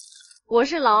我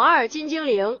是老二金精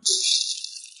灵。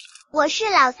我是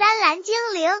老三蓝精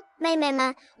灵。妹妹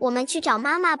们，我们去找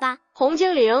妈妈吧。红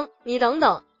精灵，你等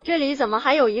等，这里怎么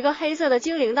还有一个黑色的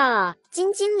精灵蛋啊？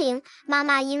金精灵，妈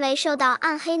妈因为受到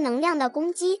暗黑能量的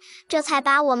攻击，这才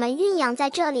把我们驯养在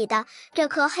这里的。这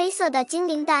颗黑色的精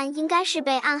灵蛋应该是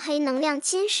被暗黑能量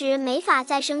侵蚀，没法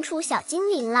再生出小精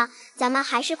灵了。咱们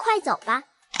还是快走吧。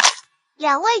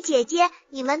两位姐姐，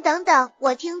你们等等，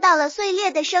我听到了碎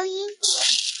裂的声音。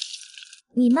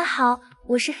你们好，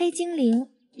我是黑精灵。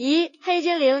咦，黑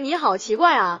精灵你好奇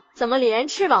怪啊，怎么连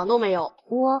翅膀都没有？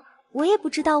我也不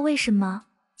知道为什么。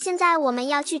现在我们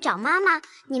要去找妈妈，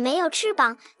你没有翅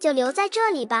膀，就留在这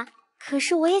里吧。可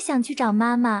是我也想去找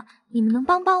妈妈，你们能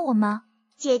帮帮我吗？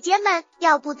姐姐们，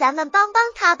要不咱们帮帮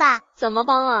她吧？怎么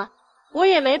帮啊？我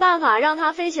也没办法让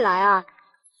她飞起来啊。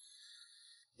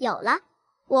有了，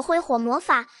我会火魔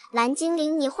法，蓝精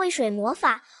灵你会水魔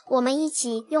法，我们一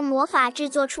起用魔法制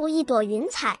作出一朵云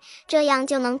彩，这样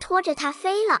就能拖着它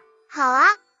飞了。好啊，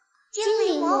精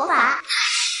灵魔法。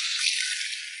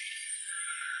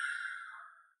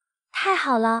太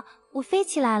好了，我飞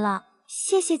起来了，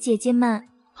谢谢姐姐们。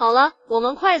好了，我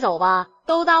们快走吧，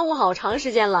都耽误好长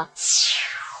时间了。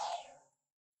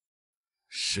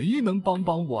谁能帮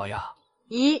帮我呀？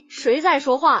咦，谁在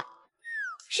说话？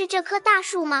是这棵大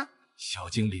树吗？小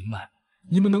精灵们，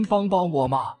你们能帮帮我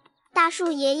吗？大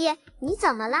树爷爷，你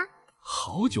怎么了？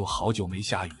好久没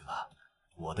下雨了，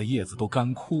我的叶子都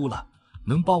干枯了，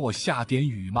能帮我下点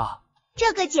雨吗？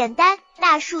这个简单，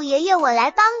大树爷爷，我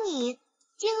来帮你。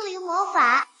精灵魔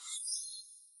法。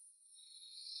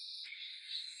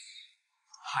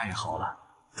太好了，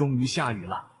终于下雨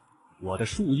了，我的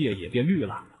树叶也变绿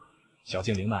了。小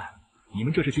精灵们，你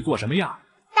们这是去做什么呀？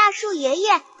大树爷爷，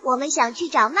我们想去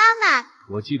找妈妈。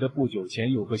我记得不久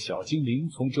前有个小精灵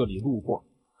从这里路过，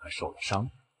他受了伤，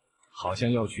好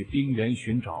像要去冰原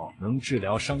寻找能治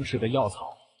疗伤势的药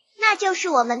草。那就是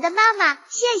我们的妈妈，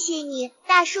谢谢你，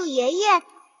大树爷爷。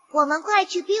我们快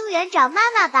去冰原找妈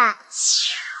妈吧。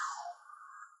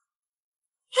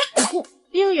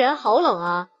冰原好冷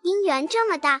啊！冰原这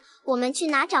么大，我们去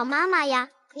哪找妈妈呀？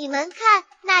你们看，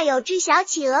那有只小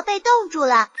企鹅被冻住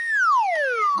了。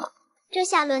这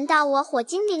下轮到我火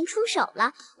精灵出手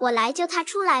了，我来救它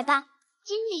出来吧。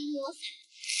精灵魔法。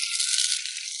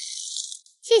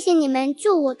谢谢你们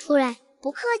救我出来。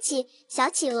不客气，小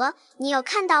企鹅，你有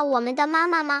看到我们的妈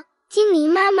妈吗？精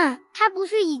灵妈妈，她不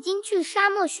是已经去沙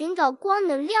漠寻找光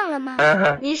能量了吗？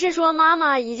你是说妈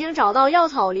妈已经找到药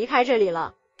草离开这里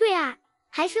了？对啊，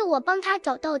还是我帮她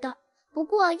找到的。不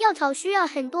过药草需要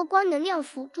很多光能量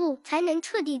辅助才能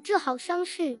彻底治好伤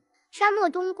势，沙漠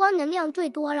中光能量最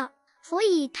多了，所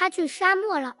以她去沙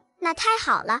漠了。那太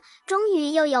好了，终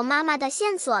于又有妈妈的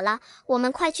线索了，我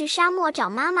们快去沙漠找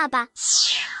妈妈吧。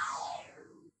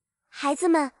孩子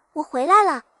们，我回来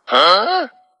了。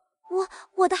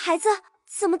我的孩子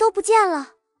怎么都不见了？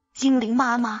精灵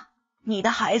妈妈，你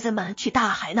的孩子们去大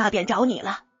海那边找你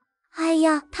了。哎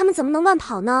呀，他们怎么能乱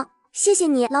跑呢？谢谢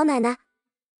你，老奶奶。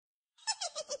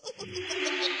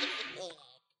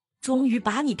终于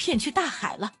把你骗去大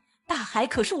海了，大海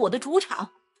可是我的主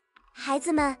场。孩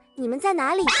子们，你们在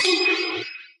哪里？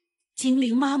精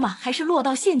灵妈妈还是落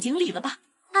到陷阱里了吧？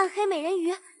暗黑美人鱼，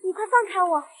你快放开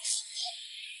我！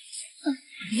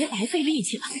别白费力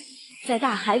气了，在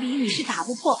大海里你是打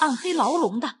不破暗黑牢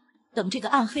笼的。等这个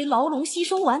暗黑牢笼吸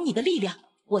收完你的力量，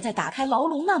我再打开牢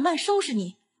笼慢慢收拾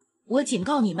你。我警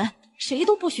告你们，谁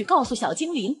都不许告诉小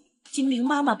精灵，精灵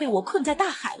妈妈被我困在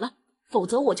大海了，否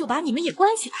则我就把你们也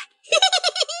关起来。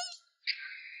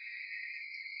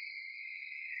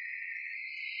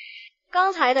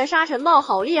刚才的沙尘暴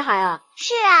好厉害啊！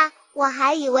是啊，我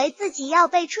还以为自己要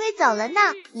被吹走了呢。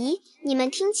咦，你们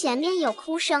听前面有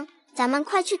哭声，咱们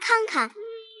快去看看。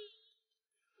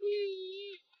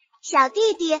小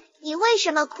弟弟，你为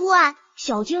什么哭啊？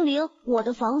小精灵，我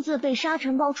的房子被沙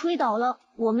尘暴吹倒了，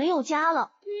我没有家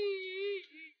了。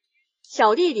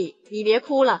小弟弟，你别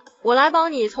哭了，我来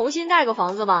帮你重新盖个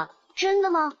房子吧。真的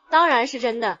吗？当然是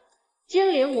真的。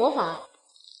精灵魔法。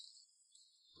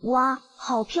哇，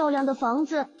好漂亮的房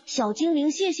子，小精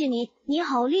灵谢谢你，你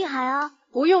好厉害啊！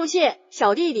不用谢，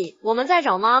小弟弟，我们在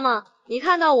找妈妈，你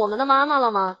看到我们的妈妈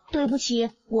了吗？对不起，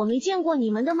我没见过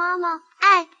你们的妈妈。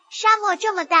哎，沙漠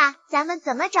这么大，咱们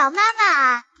怎么找妈妈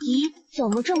啊？咦，怎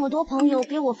么这么多朋友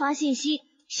给我发信息？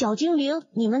小精灵，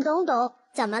你们等等。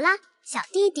怎么啦，小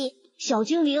弟弟？小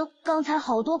精灵，刚才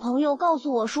好多朋友告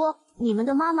诉我说，你们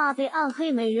的妈妈被暗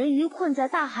黑美人鱼困在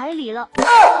大海里了。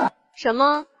什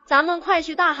么？咱们快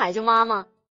去大海救妈妈！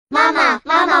妈妈，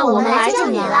我们来救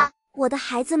你了！我的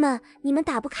孩子们，你们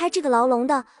打不开这个牢笼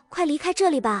的，快离开这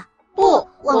里吧！不，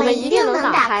我们一定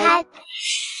能打开。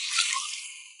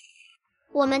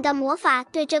我们的魔法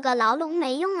对这个牢笼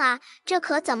没用啊，这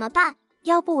可怎么办？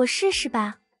要不我试试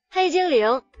吧？黑精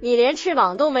灵，你连翅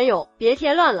膀都没有，别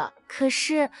添乱了。可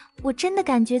是我真的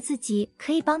感觉自己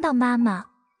可以帮到妈妈。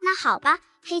那好吧，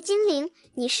黑精灵，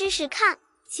你试试看。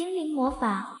精灵魔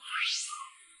法。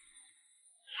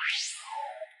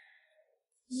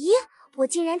咦，我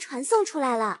竟然传送出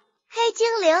来了！黑精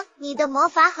灵，你的魔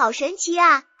法好神奇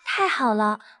啊！太好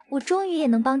了，我终于也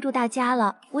能帮助大家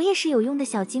了，我也是有用的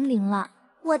小精灵了。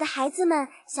我的孩子们，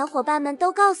小伙伴们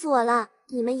都告诉我了，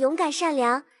你们勇敢善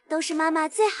良，都是妈妈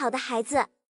最好的孩子。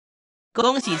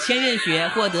恭喜千仞雪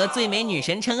获得最美女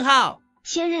神称号。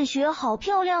千仞雪好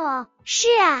漂亮啊！是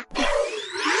啊。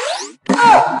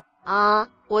啊，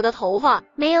我的头发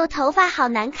没有头发好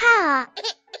难看啊！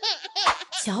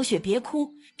小雪别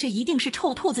哭，这一定是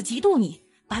臭兔子嫉妒你，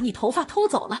把你头发偷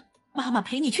走了。妈妈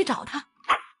陪你去找他。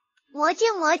魔镜，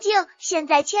现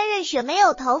在千仞雪没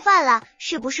有头发了，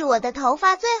是不是我的头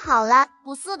发最好了？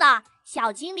不是的，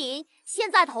小精灵，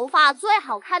现在头发最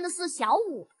好看的是小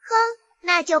舞。哼，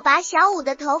那就把小舞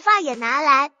的头发也拿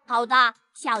来。好的，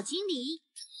小精灵。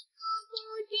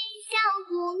小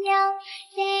姑娘，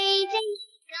谁在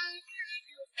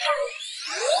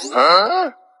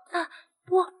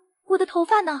我的头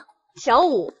发呢？小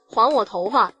舞，还我头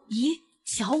发！咦，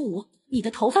小舞，你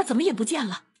的头发怎么也不见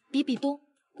了？比比东，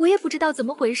我也不知道怎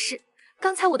么回事，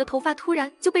刚才我的头发突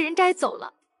然就被人摘走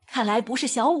了。看来不是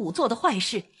小舞做的坏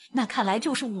事，那看来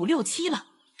就是567了。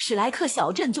史莱克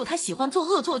小镇就他喜欢做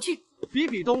恶作剧。比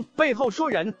比东背后说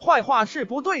人坏话是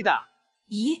不对的。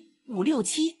咦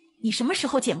，567，你什么时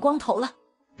候剪光头了？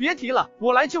别提了，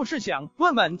我来就是想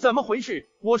问问怎么回事，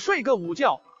我睡个午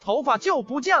觉，头发就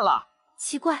不见了。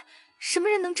奇怪，什么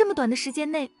人能这么短的时间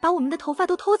内把我们的头发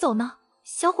都偷走呢？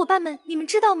小伙伴们，你们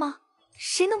知道吗？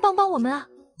谁能帮我们啊？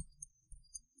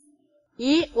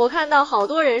咦，我看到好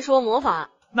多人说魔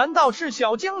法，难道是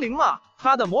小精灵吗？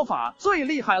他的魔法最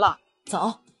厉害了。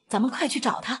走，咱们快去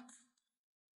找他。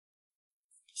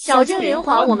小精灵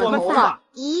还我们头发。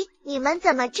咦，你们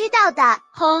怎么知道的？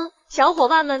哼，小伙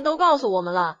伴们都告诉我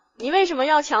们了，你为什么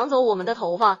要抢走我们的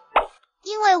头发？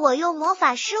因为我用魔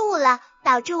法失误了，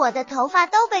导致我的头发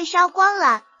都被烧光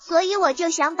了，所以我就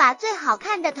想把最好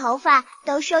看的头发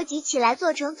都收集起来，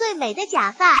做成最美的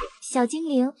假发。小精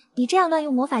灵，你这样乱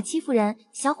用魔法欺负人，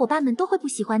小伙伴们都会不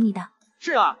喜欢你的。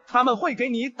是啊，他们会给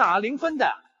你打0分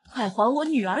的。快还我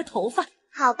女儿头发！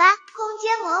好吧，空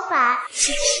间魔法。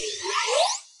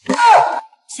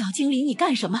小精灵，你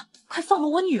干什么？快放了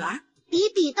我女儿！比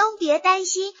比东，别担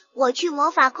心，我去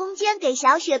魔法空间给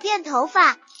小雪变头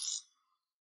发。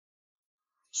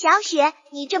小雪，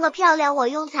你这么漂亮，我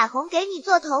用彩虹给你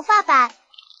做头发吧。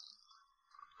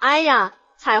哎呀，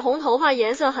彩虹头发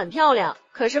颜色很漂亮，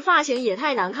可是发型也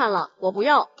太难看了，我不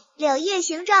要。柳叶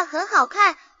形状很好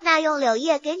看，那用柳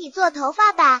叶给你做头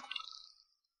发吧。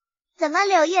怎么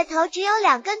柳叶头只有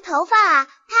2根头发啊？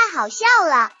太好笑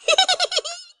了。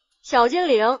小精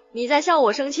灵，你在笑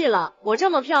我生气了，我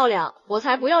这么漂亮，我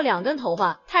才不要2根头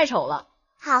发，太丑了。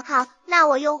好，那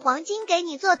我用黄金给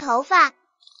你做头发。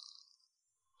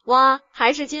哇，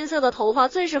还是金色的头发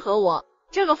最适合我，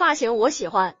这个发型我喜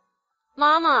欢。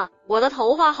妈妈，我的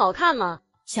头发好看吗？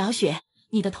小雪，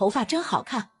你的头发真好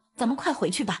看，咱们快回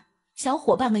去吧，小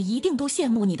伙伴们一定都羡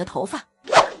慕你的头发。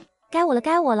该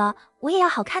我了，我也要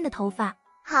好看的头发。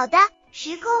好的，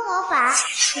时空魔法。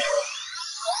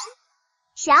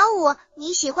小舞，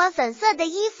你喜欢粉色的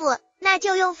衣服，那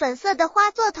就用粉色的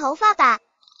花做头发吧。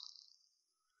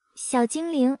小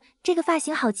精灵，这个发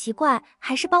型好奇怪，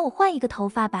还是帮我换一个头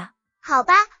发吧。好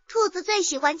吧，兔子最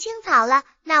喜欢青草了，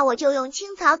那我就用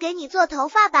青草给你做头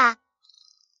发吧。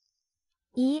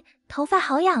咦，头发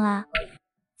好痒啊！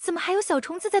怎么还有小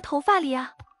虫子在头发里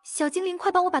啊？小精灵，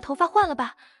快帮我把头发换了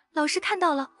吧，老师看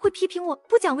到了会批评我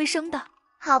不讲卫生的。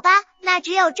好吧，那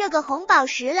只有这个红宝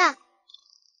石了。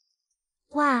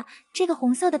哇，这个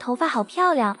红色的头发好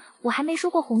漂亮，我还没梳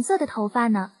过红色的头发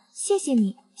呢，谢谢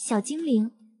你，小精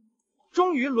灵。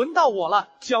终于轮到我了，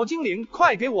小精灵，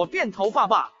快给我变头发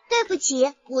吧。对不起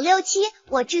，567，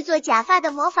我制作假发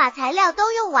的魔法材料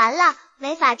都用完了，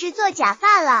没法制作假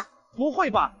发了。不会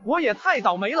吧，我也太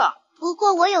倒霉了。不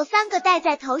过我有3个戴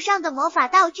在头上的魔法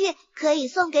道具，可以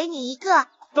送给你一个。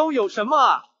都有什么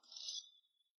啊？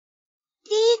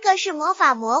第一个是魔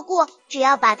法蘑菇，只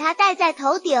要把它戴在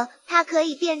头顶，它可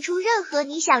以变出任何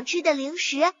你想吃的零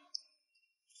食。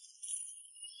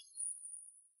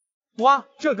哇，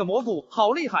这个蘑菇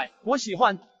好厉害，我喜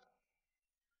欢。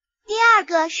第二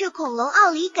个是恐龙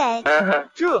奥里给，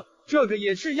这个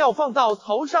也是要放到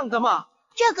头上的吗？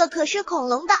这个可是恐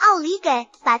龙的奥里给，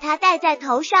把它戴在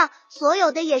头上，所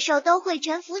有的野兽都会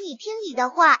臣服你，听你的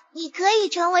话，你可以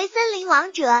成为森林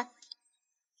王者。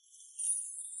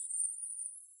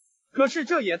可是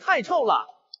这也太臭了。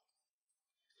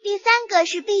第3个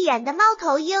是闭眼的猫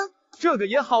头鹰，这个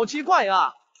也好奇怪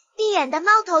啊。闭眼的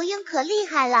猫头鹰可厉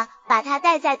害了，把它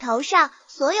戴在头上，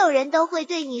所有人都会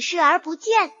对你视而不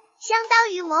见，相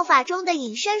当于魔法中的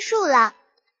隐身术了。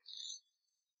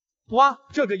哇，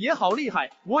这个也好厉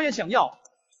害，我也想要。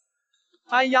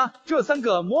哎呀，这3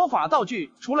个魔法道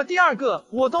具，除了第2个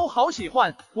我都好喜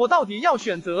欢，我到底要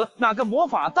选择哪个魔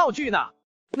法道具呢？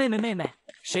妹妹，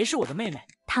谁是我的妹妹？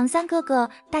唐三哥哥，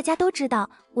大家都知道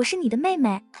我是你的妹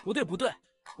妹。不对，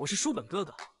我是书本哥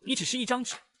哥，你只是一张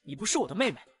纸，你不是我的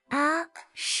妹妹。啊，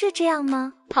是这样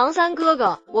吗？唐三哥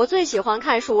哥，我最喜欢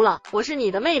看书了，我是你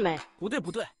的妹妹。不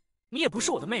对，你也不是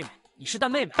我的妹妹，你是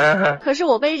蛋妹妹。可是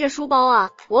我背着书包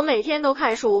啊，我每天都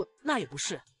看书。那也不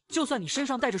是，就算你身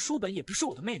上带着书本，也不是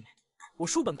我的妹妹。我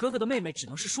书本哥哥的妹妹只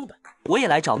能是书本。我也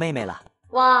来找妹妹了。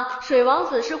哇，水王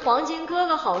子是黄金哥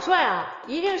哥，好帅啊，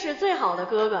一定是最好的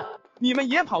哥哥。你们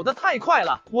也跑得太快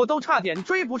了，我都差点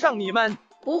追不上你们。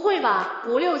不会吧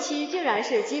，567竟然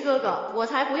是鸡哥哥，我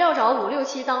才不要找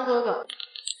567当哥哥。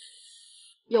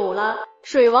有了，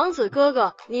水王子哥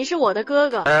哥，你是我的哥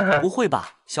哥。不会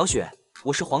吧，小雪，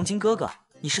我是黄金哥哥，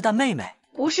你是蛋妹妹。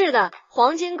不是的，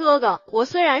黄金哥哥，我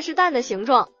虽然是蛋的形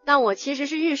状，但我其实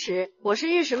是玉石，我是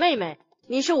玉石妹妹，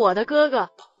你是我的哥哥。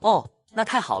哦，那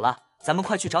太好了，咱们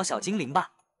快去找小精灵吧。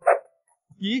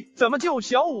咦，怎么就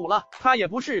小五了？她也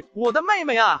不是我的妹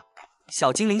妹啊。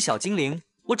小精灵，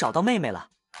我找到妹妹了。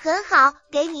很好，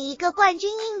给你一个冠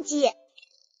军印记。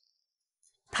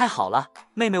太好了，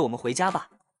妹妹，我们回家吧。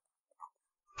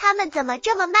他们怎么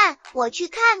这么慢？我去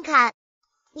看看。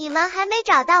你们还没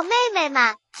找到妹妹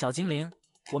吗？小精灵，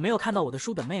我没有看到我的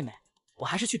书本妹妹，我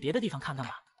还是去别的地方看看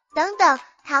吧。等等，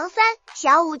唐三，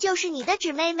小五就是你的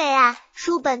纸妹妹啊，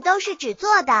书本都是纸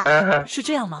做的。是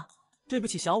这样吗？对不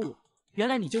起，小五，原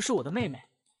来你就是我的妹妹，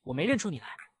我没认出你来。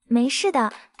没事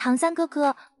的，唐三哥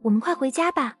哥，我们快回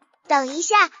家吧。等一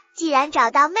下，既然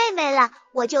找到妹妹了，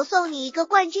我就送你一个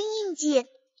冠军印记。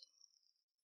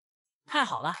太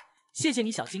好了，谢谢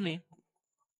你，小精灵。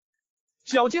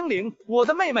小精灵，我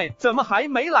的妹妹怎么还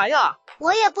没来啊？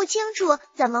我也不清楚，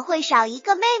怎么会少一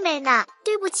个妹妹呢？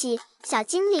对不起，小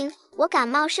精灵，我感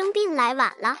冒生病来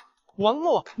晚了。王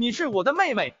默，你是我的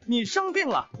妹妹，你生病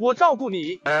了，我照顾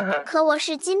你。可我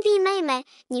是金币妹妹，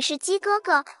你是鸡哥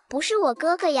哥，不是我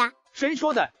哥哥呀。谁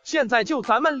说的？现在就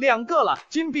咱们2个了，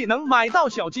金币能买到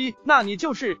小鸡，那你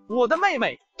就是我的妹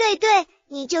妹。对对，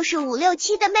你就是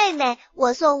567的妹妹，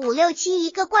我送567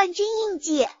一个冠军印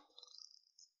记。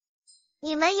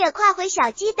你们也快回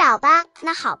小鸡岛吧。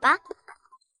那好吧。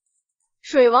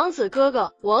水王子哥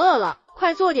哥，我饿了，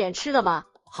快做点吃的吧。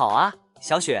好啊，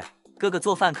小雪，哥哥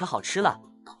做饭可好吃了，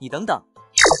你等等。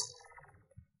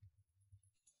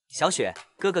小雪，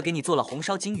哥哥给你做了红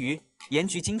烧金鱼、盐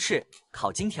焗金翅、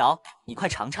烤金条，你快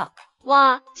尝尝。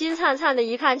哇，金灿灿的，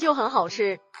一看就很好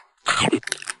吃。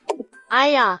哎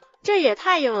呀，这也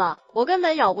太硬了，我根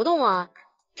本咬不动啊！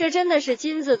这真的是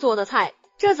金子做的菜，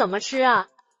这怎么吃啊？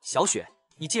小雪，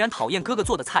你既然讨厌哥哥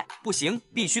做的菜，不行，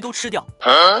必须都吃掉。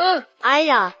哎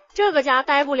呀，这个家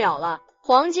待不了了。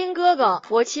黄金哥哥，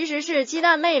我其实是鸡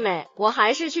蛋妹妹，我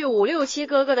还是去567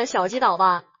哥哥的小鸡岛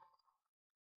吧。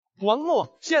王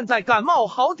默，现在感冒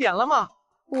好点了吗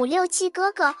？567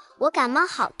哥哥，我感冒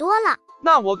好多了。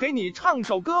那我给你唱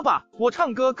首歌吧，我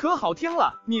唱歌可好听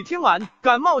了，你听完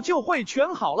感冒就会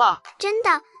全好了。真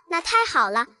的？那太好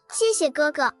了，谢谢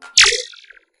哥哥。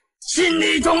心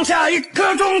里种下一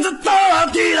颗种子，到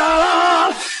地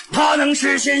了，它它能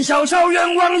实现小小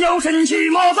愿望，有神奇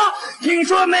魔法。听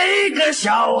说每个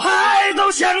小孩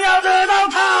都想要得到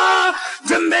它。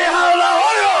准备好了，哦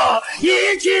哟，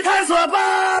一起探索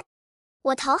吧！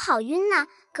我头好晕呐，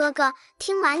哥哥，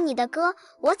听完你的歌，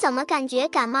我怎么感觉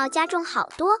感冒加重好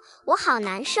多？我好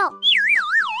难受。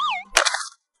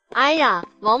哎呀，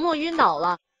王默晕倒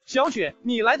了。小雪，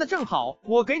你来的正好，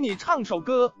我给你唱首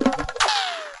歌。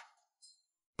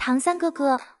唐三哥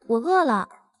哥，我饿了。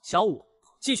小五，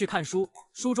继续看书，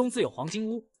书中自有黄金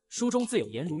屋，书中自有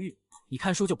颜如玉，你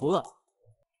看书就不饿了。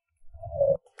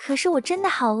可是我真的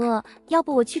好饿，要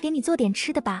不我去给你做点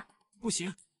吃的吧？不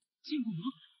行，禁锢魔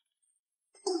法。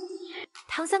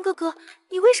唐三哥哥，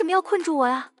你为什么要困住我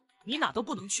呀？你哪都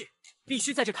不能去，必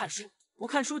须在这看书，不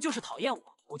看书就是讨厌我，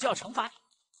我就要惩罚你。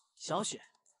小雪，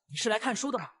你是来看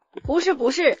书的吗？不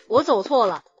是，我走错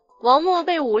了。王默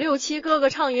被5、6、7哥哥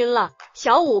唱晕了，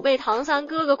小五被唐三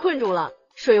哥哥困住了，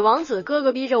水王子哥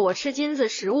哥逼着我吃金子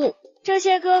食物，这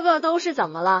些哥哥都是怎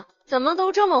么了？怎么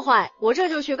都这么坏？我这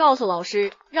就去告诉老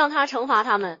师，让他惩罚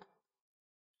他们。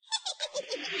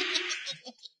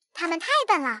他们太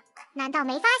笨了，难道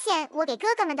没发现我给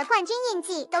哥哥们的冠军印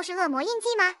记都是恶魔印记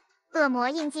吗？恶魔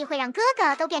印记会让哥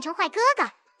哥都变成坏哥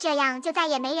哥，这样就再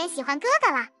也没人喜欢哥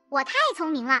哥了。我太聪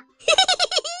明了。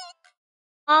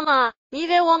妈妈，你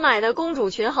给我买的公主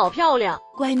裙好漂亮，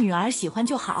乖女儿喜欢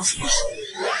就好。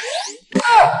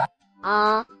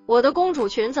啊，我的公主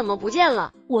裙怎么不见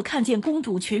了？我看见公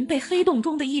主裙被黑洞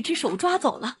中的一只手抓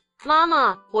走了。妈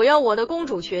妈，我要我的公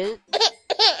主裙。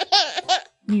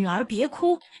女儿别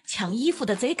哭，抢衣服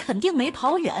的贼肯定没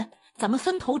跑远，咱们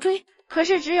分头追。可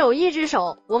是只有一只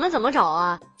手，我们怎么找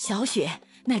啊？小雪，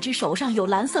那只手上有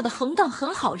蓝色的横杠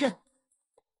很好认。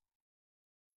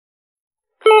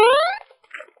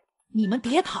你们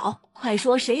别跑，快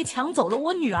说谁抢走了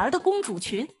我女儿的公主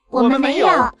裙？我们没有。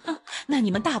那你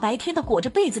们大白天的裹着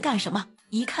被子干什么？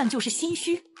一看就是心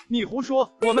虚。你胡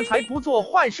说，我们才不做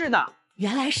坏事呢。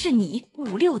原来是你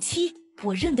5、6、7，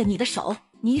我认得你的手，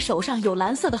你手上有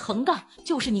蓝色的横杠，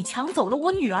就是你抢走了我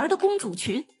女儿的公主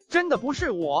裙。真的不是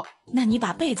我。那你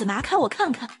把被子拿开我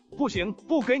看看。不行，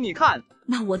不给你看。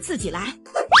那我自己来。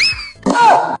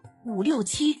5、6、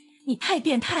7，你太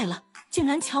变态了，竟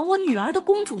然抢我女儿的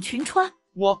公主裙穿。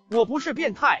我不是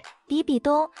变态。比比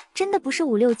东，真的不是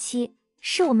5、6、7，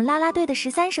是我们啦啦队的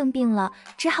13生病了，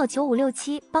只好求5、6、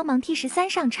7帮忙替13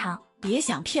上场。别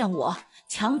想骗我，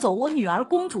抢走我女儿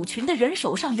公主裙的人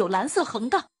手上有蓝色横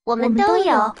杠。我们都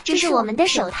有，这是我们的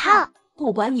手套。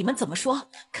不管你们怎么说，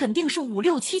肯定是5、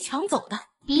6、7抢走的。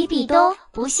比比东，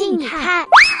不信你看。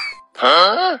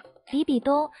比比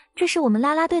东，这是我们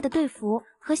啦啦队的队服，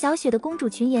和小雪的公主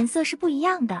裙颜色是不一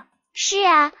样的。是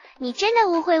啊，你真的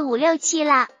误会5、6、7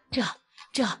了。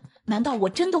这，难道我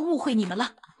真的误会你们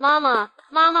了？妈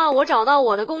妈，我找到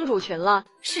我的公主裙了。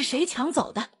是谁抢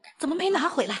走的？怎么没拿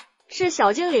回来？是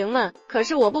小精灵们，可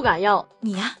是我不敢要。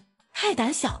你呀，太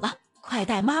胆小了，快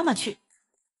带妈妈去。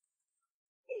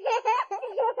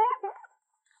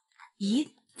咦，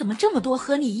怎么这么多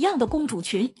和你一样的公主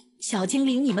裙？小精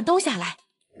灵，你们都下来。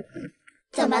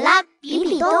怎么了，比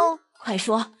比东？快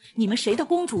说，你们谁的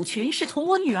公主裙是从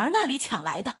我女儿那里抢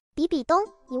来的？比比东，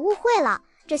你误会了，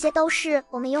这些都是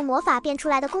我们用魔法变出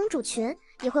来的公主裙。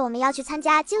一会我们要去参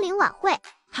加精灵晚会。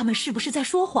他们是不是在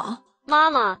说谎？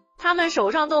妈妈，他们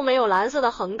手上都没有蓝色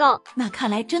的横杠。那看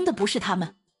来真的不是他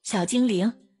们。小精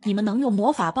灵，你们能用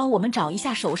魔法帮我们找一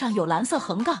下手上有蓝色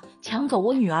横杠抢走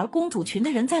我女儿公主裙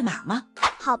的人在哪吗？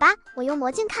好吧，我用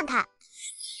魔镜看看。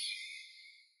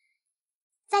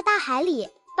在大海里。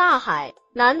大海？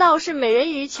难道是美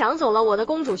人鱼抢走了我的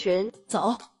公主裙？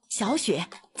走，小雪，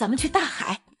咱们去大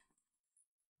海。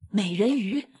美人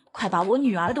鱼，快把我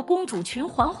女儿的公主裙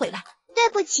还回来。对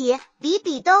不起，比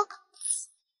比东。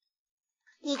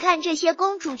你看这些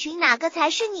公主裙哪个才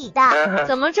是你的？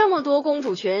怎么这么多公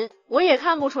主裙？我也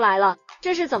看不出来了，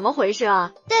这是怎么回事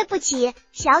啊？对不起，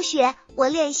小雪，我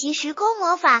练习时空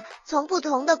魔法，从不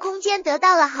同的空间得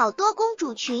到了好多公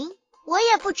主裙，我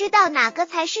也不知道哪个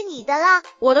才是你的了。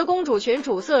我的公主裙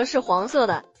主色是黄色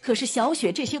的，可是小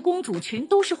雪这些公主裙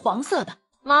都是黄色的。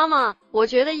妈妈，我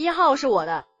觉得1号是我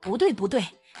的。不对，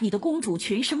你的公主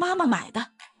裙是妈妈买的，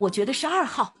我觉得是2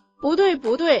号。不对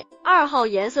，2号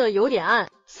颜色有点暗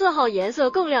，4号颜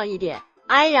色更亮一点。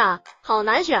哎呀，好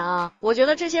难选啊！我觉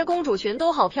得这些公主裙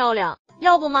都好漂亮，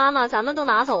要不妈妈咱们都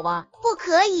拿走吧？不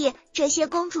可以，这些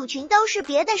公主裙都是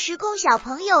别的时空小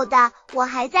朋友的，我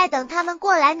还在等他们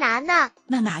过来拿呢。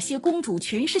那哪些公主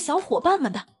裙是小伙伴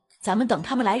们的？咱们等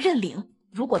他们来认领，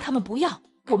如果他们不要，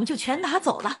我们就全拿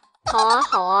走了。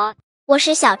好啊。我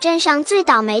是小镇上最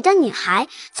倒霉的女孩，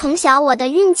从小我的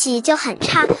运气就很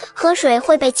差，喝水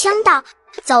会被呛到，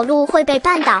走路会被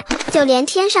绊倒，就连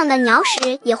天上的鸟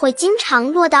屎也会经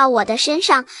常落到我的身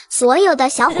上。所有的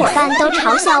小伙伴都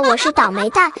嘲笑我是倒霉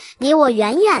蛋，离我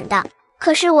远远的。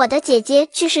可是我的姐姐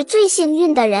却是最幸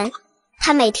运的人，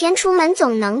她每天出门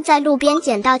总能在路边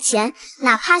捡到钱，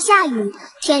哪怕下雨，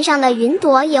天上的云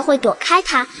朵也会躲开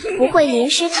她，不会淋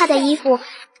湿她的衣服。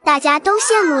大家都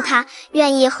羡慕她，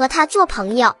愿意和她做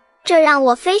朋友，这让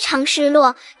我非常失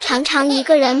落，常常一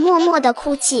个人默默地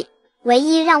哭泣。唯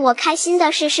一让我开心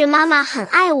的是妈妈很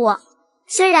爱我，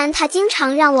虽然她经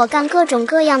常让我干各种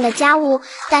各样的家务，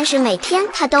但是每天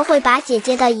她都会把姐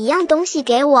姐的一样东西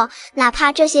给我，哪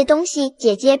怕这些东西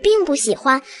姐姐并不喜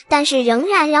欢，但是仍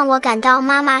然让我感到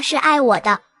妈妈是爱我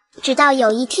的。直到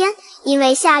有一天，因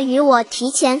为下雨我提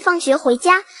前放学回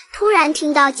家，突然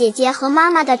听到姐姐和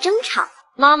妈妈的争吵。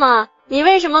妈妈，你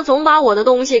为什么总把我的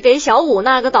东西给小五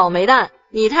那个倒霉蛋？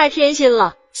你太偏心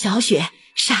了。小雪，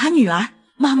傻女儿，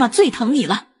妈妈最疼你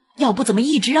了，要不怎么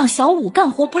一直让小五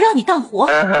干活不让你干活？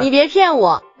你别骗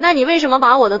我，那你为什么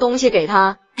把我的东西给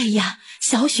他？哎呀，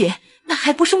小雪，那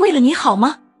还不是为了你好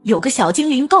吗？有个小精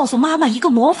灵告诉妈妈一个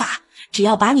魔法，只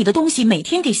要把你的东西每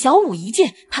天给小五一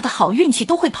件，他的好运气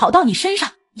都会跑到你身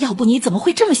上，要不你怎么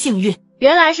会这么幸运？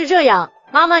原来是这样，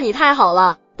妈妈你太好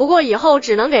了，不过以后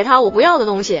只能给他我不要的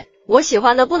东西，我喜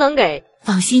欢的不能给。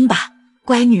放心吧，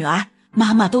乖女儿，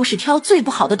妈妈都是挑最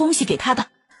不好的东西给她的。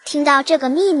听到这个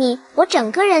秘密，我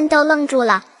整个人都愣住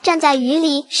了，站在雨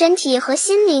里，身体和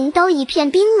心灵都一片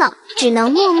冰冷，只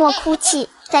能默默哭泣，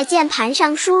在键盘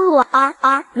上输入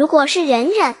RR。如果是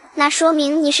忍忍，那说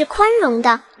明你是宽容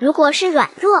的；如果是软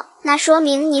弱，那说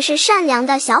明你是善良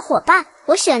的小伙伴。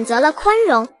我选择了宽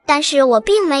容，但是我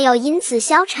并没有因此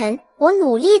消沉，我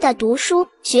努力地读书，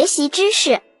学习知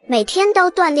识，每天都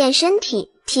锻炼身体，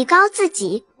提高自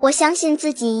己。我相信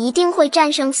自己一定会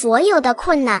战胜所有的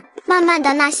困难，慢慢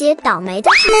的那些倒霉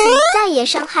的事情再也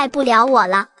伤害不了我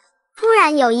了。突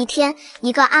然有一天，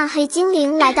一个暗黑精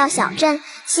灵来到小镇，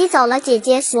吸走了姐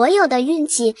姐所有的运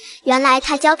气。原来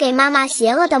他教给妈妈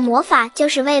邪恶的魔法，就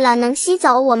是为了能吸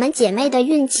走我们姐妹的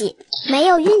运气。没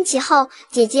有运气后，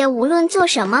姐姐无论做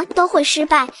什么都会失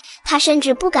败，她甚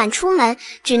至不敢出门，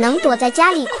只能躲在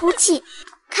家里哭泣。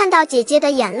看到姐姐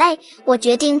的眼泪，我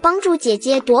决定帮助姐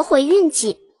姐夺回运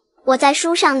气。我在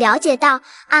书上了解到，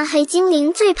暗黑精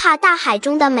灵最怕大海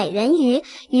中的美人鱼，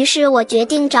于是我决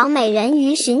定找美人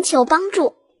鱼寻求帮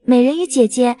助。美人鱼姐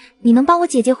姐，你能帮我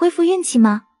姐姐恢复运气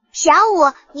吗？小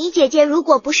五，你姐姐如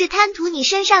果不是贪图你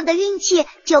身上的运气，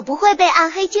就不会被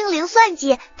暗黑精灵算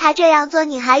计。她这样做，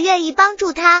你还愿意帮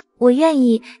助她？我愿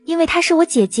意，因为她是我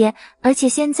姐姐，而且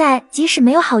现在即使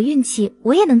没有好运气，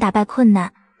我也能打败困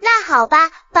难。那好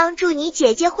吧，帮助你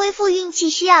姐姐恢复运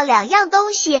气需要2样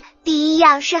东西，第一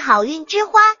样是好运之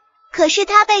花，可是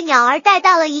它被鸟儿带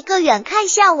到了一个远看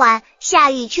向晚，下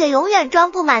雨却永远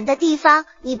装不满的地方，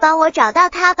你帮我找到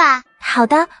它吧。好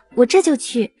的，我这就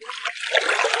去。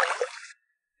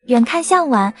远看向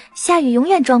晚，下雨永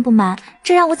远装不满，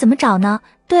这让我怎么找呢？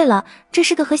对了，这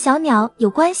是个和小鸟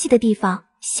有关系的地方，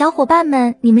小伙伴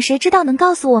们，你们谁知道能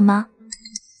告诉我吗？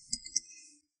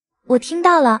我听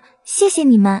到了，谢谢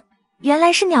你们。原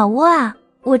来是鸟窝啊，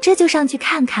我这就上去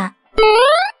看看。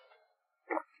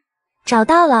找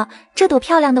到了，这朵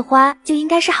漂亮的花就应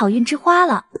该是好运之花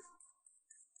了。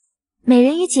美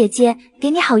人鱼姐姐，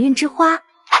给你好运之花。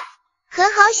很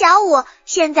好，小五，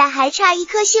现在还差一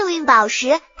颗幸运宝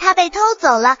石，它被偷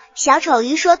走了。小丑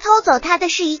鱼说偷走它的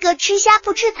是一个吃虾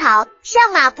不吃草，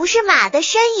像马不是马的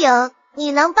身影。你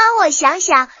能帮我想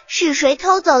想是谁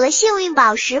偷走了幸运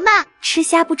宝石吗？吃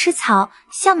虾不吃草，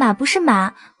像马不是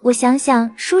马，我想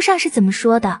想书上是怎么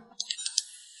说的。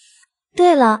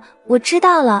对了，我知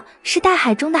道了，是大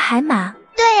海中的海马。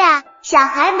对啊，小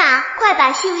海马，快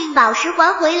把幸运宝石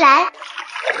还回来。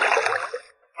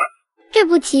对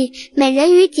不起，美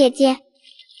人鱼姐姐。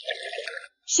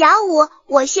小五，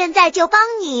我现在就帮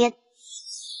你。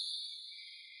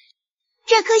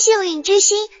这颗幸运之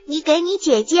心，你给你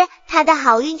姐姐，她的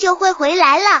好运就会回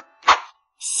来了。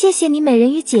谢谢你，美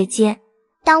人鱼姐姐。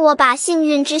当我把幸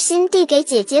运之心递给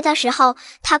姐姐的时候，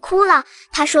她哭了，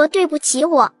她说对不起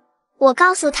我。我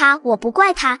告诉她，我不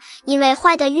怪她，因为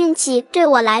坏的运气对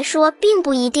我来说并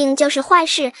不一定就是坏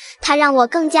事，它让我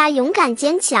更加勇敢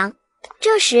坚强。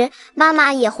这时妈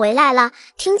妈也回来了，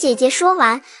听姐姐说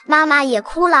完，妈妈也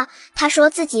哭了，她说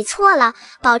自己错了，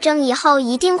保证以后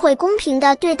一定会公平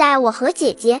地对待我和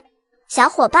姐姐。小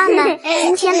伙伴们，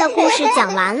今天的故事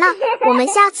讲完了，我们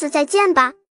下次再见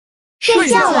吧。睡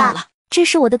觉了。这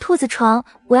是我的兔子床，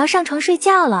我要上床睡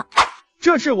觉了。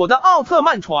这是我的奥特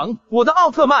曼床，我的奥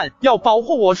特曼要保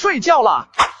护我睡觉了。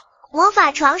魔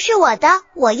法床是我的，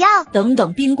我要。等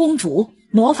等，冰公主，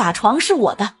魔法床是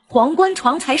我的，皇冠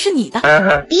床才是你的。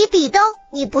比比东，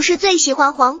你不是最喜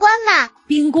欢皇冠吗？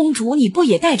冰公主，你不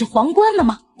也带着皇冠了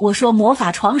吗？我说魔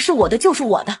法床是我的就是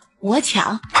我的，我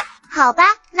抢。好吧，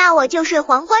那我就睡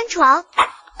皇冠床。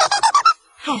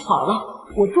太好了，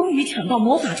我终于抢到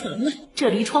魔法床了，这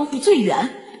离窗户最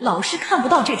远，老师看不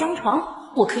到这张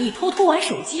床，我可以偷偷玩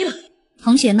手机了。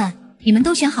同学们，你们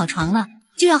都选好床了，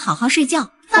就要好好睡觉。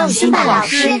放心吧，老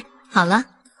师。好了，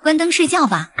关灯睡觉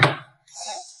吧。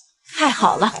太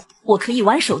好了，我可以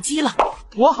玩手机了。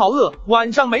我好饿，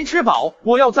晚上没吃饱，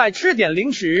我要再吃点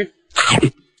零食。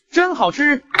真好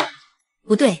吃。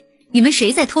不对，你们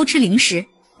谁在偷吃零食？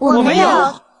我没有。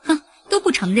哼，都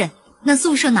不承认。那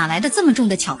宿舍哪来的这么重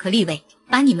的巧克力味？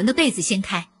把你们的被子掀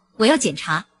开，我要检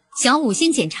查。小五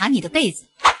先检查你的被子。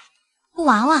布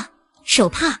娃娃、手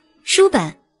帕、书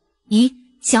本。咦，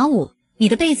小五，你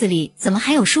的被子里怎么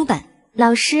还有书本？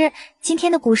老师，今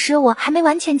天的古诗我还没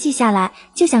完全记下来，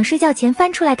就想睡觉前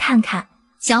翻出来看看。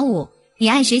小五，你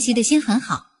爱学习的心很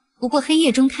好，不过黑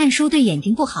夜中看书对眼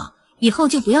睛不好，以后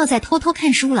就不要再偷偷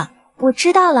看书了。我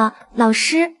知道了，老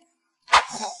师。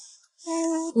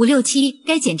567，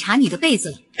该检查你的被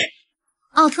子了。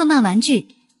奥特曼玩具、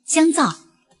香皂、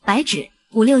白纸。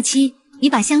567，你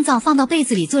把香皂放到被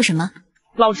子里做什么？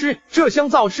老师，这香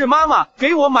皂是妈妈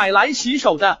给我买来洗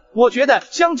手的，我觉得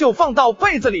香就放到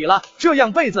被子里了，这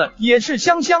样被子也是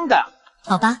香香的。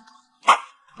好吧。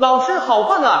老师好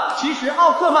笨啊！其实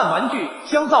奥特曼玩具、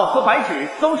香皂和白纸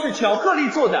都是巧克力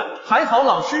做的，还好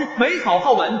老师没好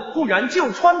好闻，不然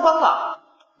就穿帮了。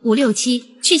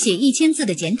567，去写1000字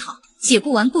的检讨，写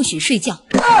不完不许睡觉。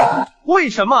为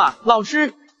什么啊，老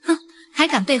师？哼，还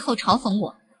敢背后嘲讽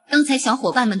我？刚才小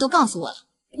伙伴们都告诉我了，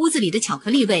屋子里的巧克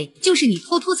力味就是你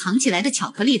偷偷藏起来的巧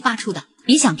克力发出的，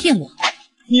别想骗我。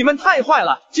你们太坏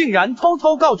了，竟然偷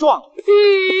偷告状。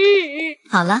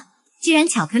好了，既然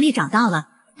巧克力找到了，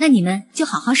那你们就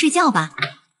好好睡觉吧。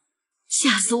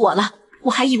吓死我了，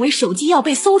我还以为手机要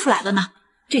被搜出来了呢，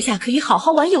这下可以好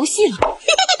好玩游戏了。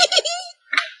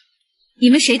你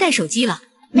们谁带手机了？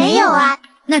没有啊。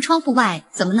那窗户外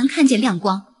怎么能看见亮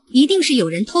光？一定是有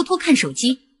人偷偷看手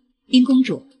机。冰公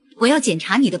主，我要检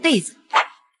查你的被子。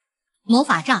魔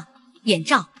法杖、眼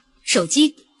罩、手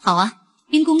机。好啊，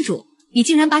冰公主，你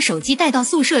竟然把手机带到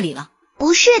宿舍里了。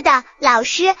不是的，老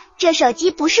师，这手机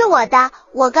不是我的，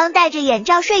我刚戴着眼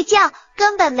罩睡觉，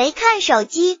根本没看手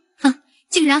机。哼，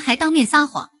竟然还当面撒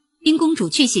谎。冰公主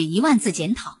去写10000字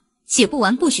检讨，写不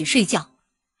完不许睡觉。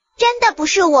真的不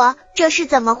是我，这是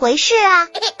怎么回事啊？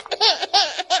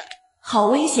好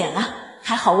危险啊！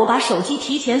还好我把手机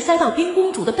提前塞到冰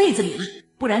公主的被子里了，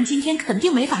不然今天肯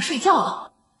定没法睡觉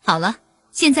了。好了，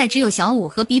现在只有小五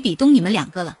和比比东你们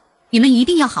2个了，你们一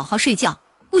定要好好睡觉，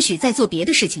不许再做别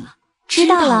的事情了。知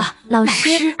道了，老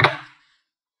师。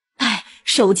哎，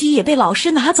手机也被老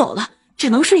师拿走了，只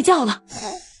能睡觉了。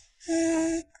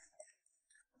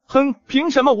哼，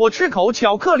凭什么我吃口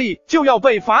巧克力就要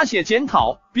被罚写检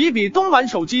讨？比比东玩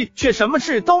手机却什么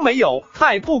事都没有，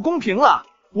太不公平了！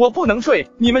我不能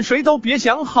睡，你们谁都别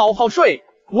想好好睡。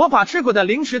我把吃过的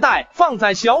零食袋放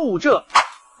在小五这，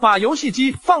把游戏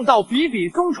机放到比比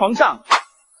东床上，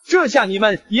这下你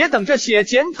们也等着写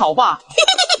检讨吧。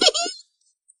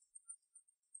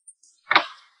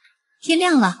天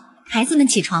亮了，孩子们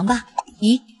起床吧。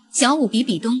咦，小五、比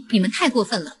比东，你们太过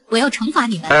分了，我要惩罚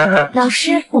你们。老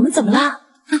师，我们怎么了？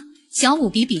哼，小五、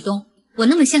比比东，我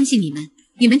那么相信你们，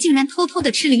你们竟然偷偷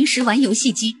的吃零食玩游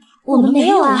戏机。我们没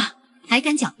有啊。还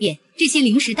敢狡辩，这些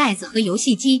零食袋子和游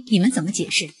戏机你们怎么解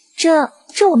释？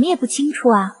这我们也不清楚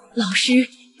啊。老师，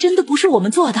真的不是我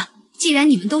们做的。既然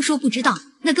你们都说不知道，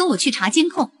那跟我去查监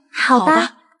控。好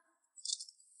吧。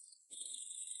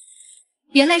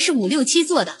原来是567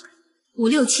做的。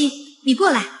567，你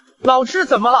过来。老师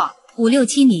怎么了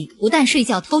？567，你不但睡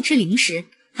觉偷吃零食，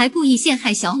还故意陷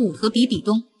害小五和比比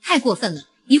东，太过分了！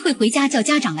一会回家叫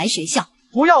家长来学校。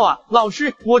不要啊，老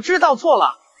师，我知道错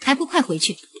了。还不快回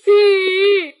去！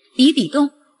比比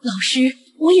东，老师，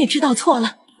我也知道错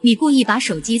了。你故意把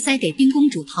手机塞给冰公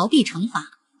主逃避惩罚，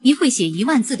一会写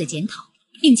10000字的检讨，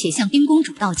并且向冰公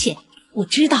主道歉。我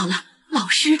知道了，老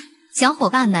师。小伙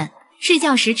伴们，睡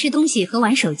觉时吃东西和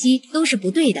玩手机都是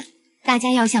不对的，大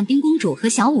家要向冰公主和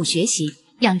小五学习，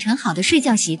养成好的睡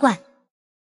觉习惯。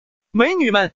美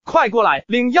女们，快过来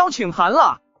领邀请函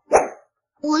了。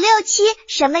567，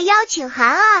什么邀请函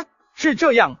啊？是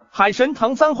这样，海神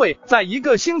唐三会在1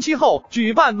个星期后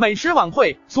举办美食晚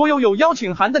会，所有有邀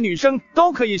请函的女生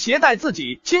都可以携带自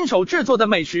己亲手制作的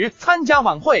美食参加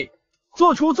晚会，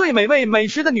做出最美味美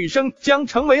食的女生将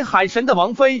成为海神的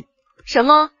王妃。什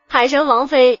么？海神王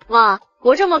妃？哇，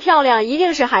我这么漂亮，一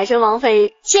定是海参王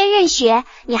妃。千仞雪，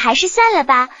你还是算了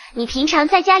吧，你平常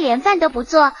在家连饭都不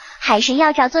做，海参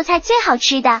要找做菜最好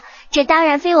吃的，这当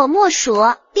然非我莫属。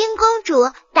冰公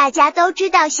主，大家都知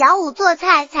道小舞做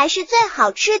菜才是最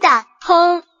好吃的。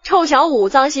哼，臭小舞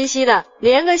脏兮兮的，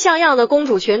连个像样的公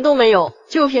主裙都没有，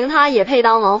就凭她也配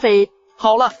当王妃？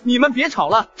好了，你们别吵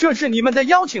了，这是你们的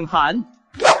邀请函，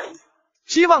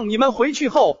希望你们回去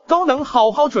后都能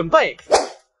好好准备。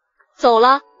走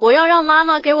了，我要让妈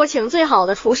妈给我请最好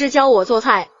的厨师教我做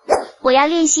菜。我要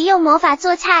练习用魔法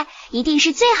做菜，一定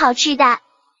是最好吃的。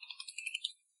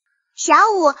小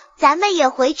舞，咱们也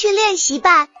回去练习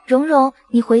吧。蓉蓉，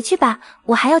你回去吧，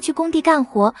我还要去工地干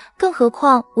活，更何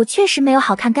况我确实没有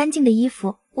好看干净的衣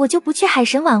服，我就不去海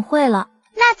神晚会了。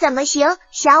那怎么行？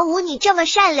小舞，你这么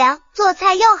善良，做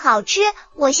菜又好吃，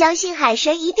我相信海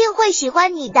神一定会喜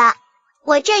欢你的。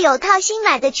我这有套新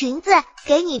买的裙子，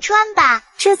给你穿吧。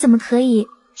这怎么可以？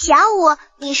小舞，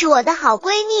你是我的好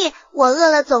闺蜜，我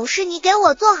饿了总是你给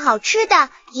我做好吃的，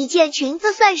一件裙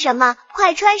子算什么？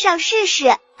快穿上试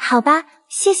试。好吧，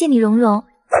谢谢你，蓉蓉。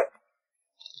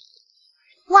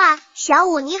哇，小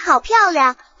舞你好漂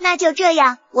亮，那就这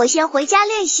样，我先回家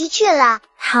练习去了。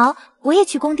好，我也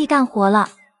去工地干活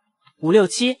了。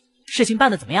567，事情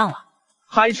办得怎么样了？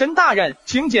海神大人，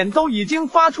请柬都已经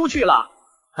发出去了。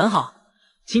很好，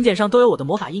请柬上都有我的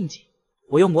魔法印记，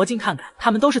我用魔镜看看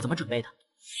他们都是怎么准备的。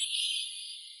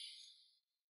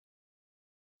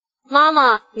妈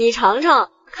妈，你尝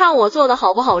尝，看我做的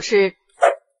好不好吃。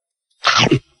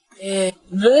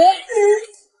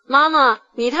妈妈，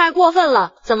你太过分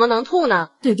了，怎么能吐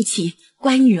呢？对不起，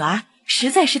乖女儿，实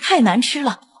在是太难吃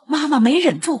了，妈妈没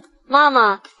忍住。妈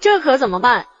妈，这可怎么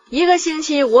办？一个星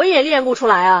期我也练不出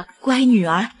来啊。乖女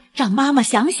儿，让妈妈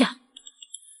想想。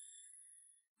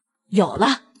有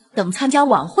了，等参加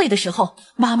晚会的时候，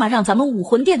妈妈让咱们武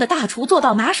魂殿的大厨做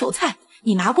道拿手菜，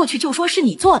你拿过去就说是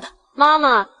你做的。妈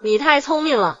妈，你太聪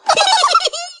明了。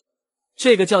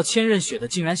这个叫千仞雪的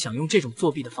竟然想用这种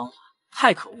作弊的方法，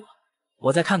太可恶了。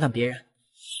我再看看别人。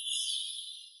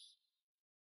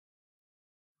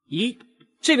咦，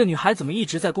这个女孩怎么一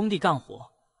直在工地干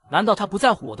活？难道她不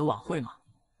在乎我的晚会吗？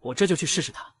我这就去试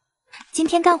试她。今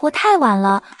天干活太晚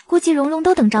了，估计蓉蓉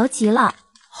都等着急了。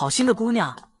好心的姑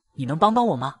娘，你能帮帮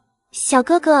我吗？小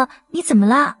哥哥，你怎么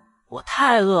了？我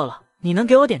太饿了，你能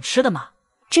给我点吃的吗？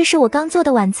这是我刚做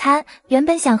的晚餐，原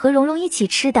本想和蓉蓉一起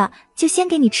吃的，就先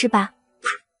给你吃吧。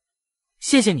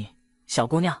谢谢你，小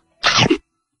姑娘。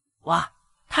哇，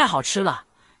太好吃了，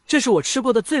这是我吃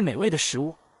过的最美味的食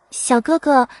物。小哥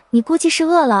哥，你估计是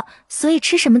饿了，所以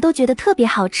吃什么都觉得特别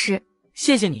好吃。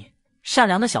谢谢你，善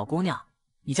良的小姑娘。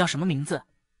你叫什么名字？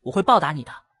我会报答你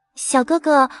的。小哥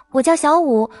哥，我叫小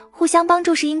舞，互相帮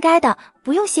助是应该的，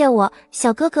不用谢我。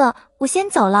小哥哥，我先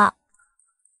走了。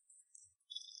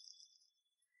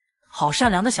好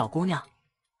善良的小姑娘。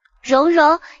蓉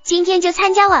蓉，今天就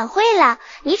参加晚会了，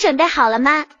你准备好了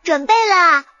吗？准备了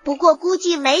啊，不过估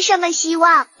计没什么希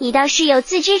望。你倒是有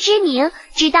自知之明，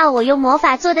知道我用魔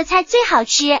法做的菜最好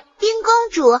吃。冰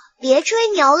公主，别吹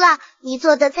牛了，你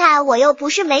做的菜我又不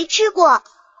是没吃过。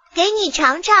给你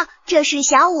尝尝，这是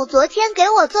小舞昨天给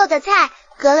我做的菜，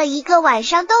隔了一个晚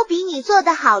上都比你做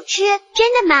的好吃。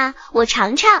真的吗？我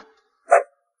尝尝。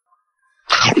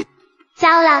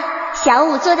糟了，小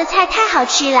舞做的菜太好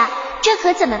吃了，这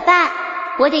可怎么办？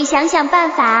我得想想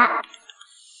办法。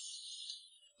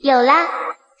有了，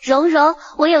蓉蓉，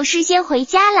我有事先回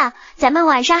家了，咱们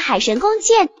晚上海神宫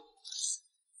见。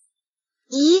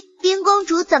咦，冰公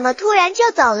主怎么突然就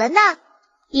走了呢？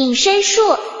隐身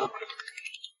术，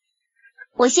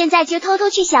我现在就偷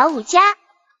偷去小舞家。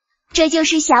这就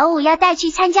是小舞要带去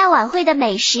参加晚会的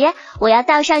美食，我要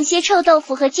倒上些臭豆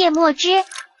腐和芥末汁，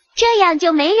这样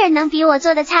就没人能比我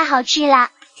做的菜好吃了。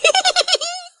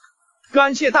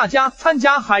感谢大家参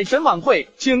加海神晚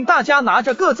会，请大家拿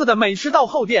着各自的美食到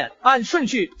后殿，按顺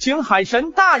序请海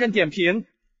神大人点评。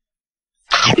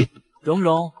蓉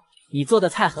蓉，你做的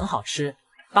菜很好吃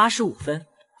，85分，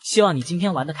希望你今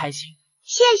天玩得开心。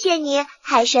谢谢你，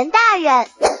海神大人。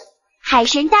海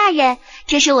神大人，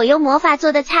这是我用魔法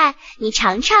做的菜，你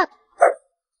尝尝。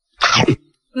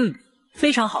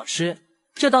非常好吃，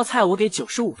这道菜我给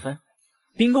95分。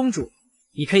冰公主，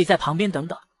你可以在旁边等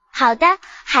等。好的，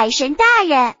海神大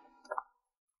人。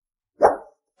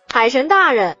海神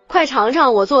大人，快尝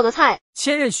尝我做的菜。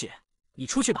千仞雪，你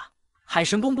出去吧，海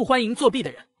神宫不欢迎作弊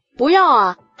的人。不要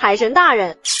啊，海神大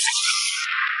人。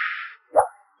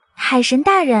海神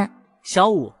大人。小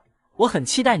舞，我很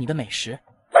期待你的美食。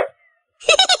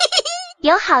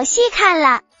有好戏看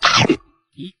了。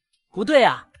咦，不对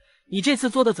啊，你这次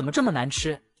做的怎么这么难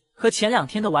吃，和前2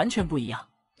天的完全不一样。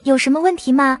有什么问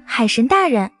题吗，海神大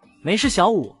人？没事，小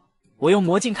五，我用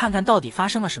魔镜看看到底发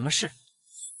生了什么事。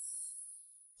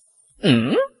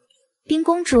冰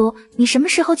公主，你什么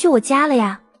时候去我家了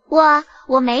呀？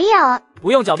我没有。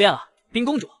不用狡辩了，冰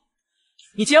公主，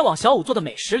你竟然往小五做的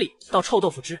美食里倒臭豆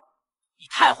腐汁，你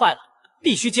太坏了，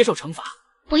必须接受惩罚。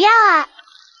不要啊！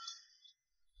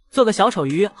做个小丑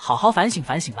鱼，好好反省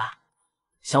反省吧。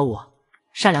小五，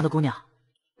善良的姑娘，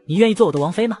你愿意做我的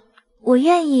王妃吗？我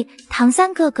愿意，唐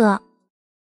三哥哥。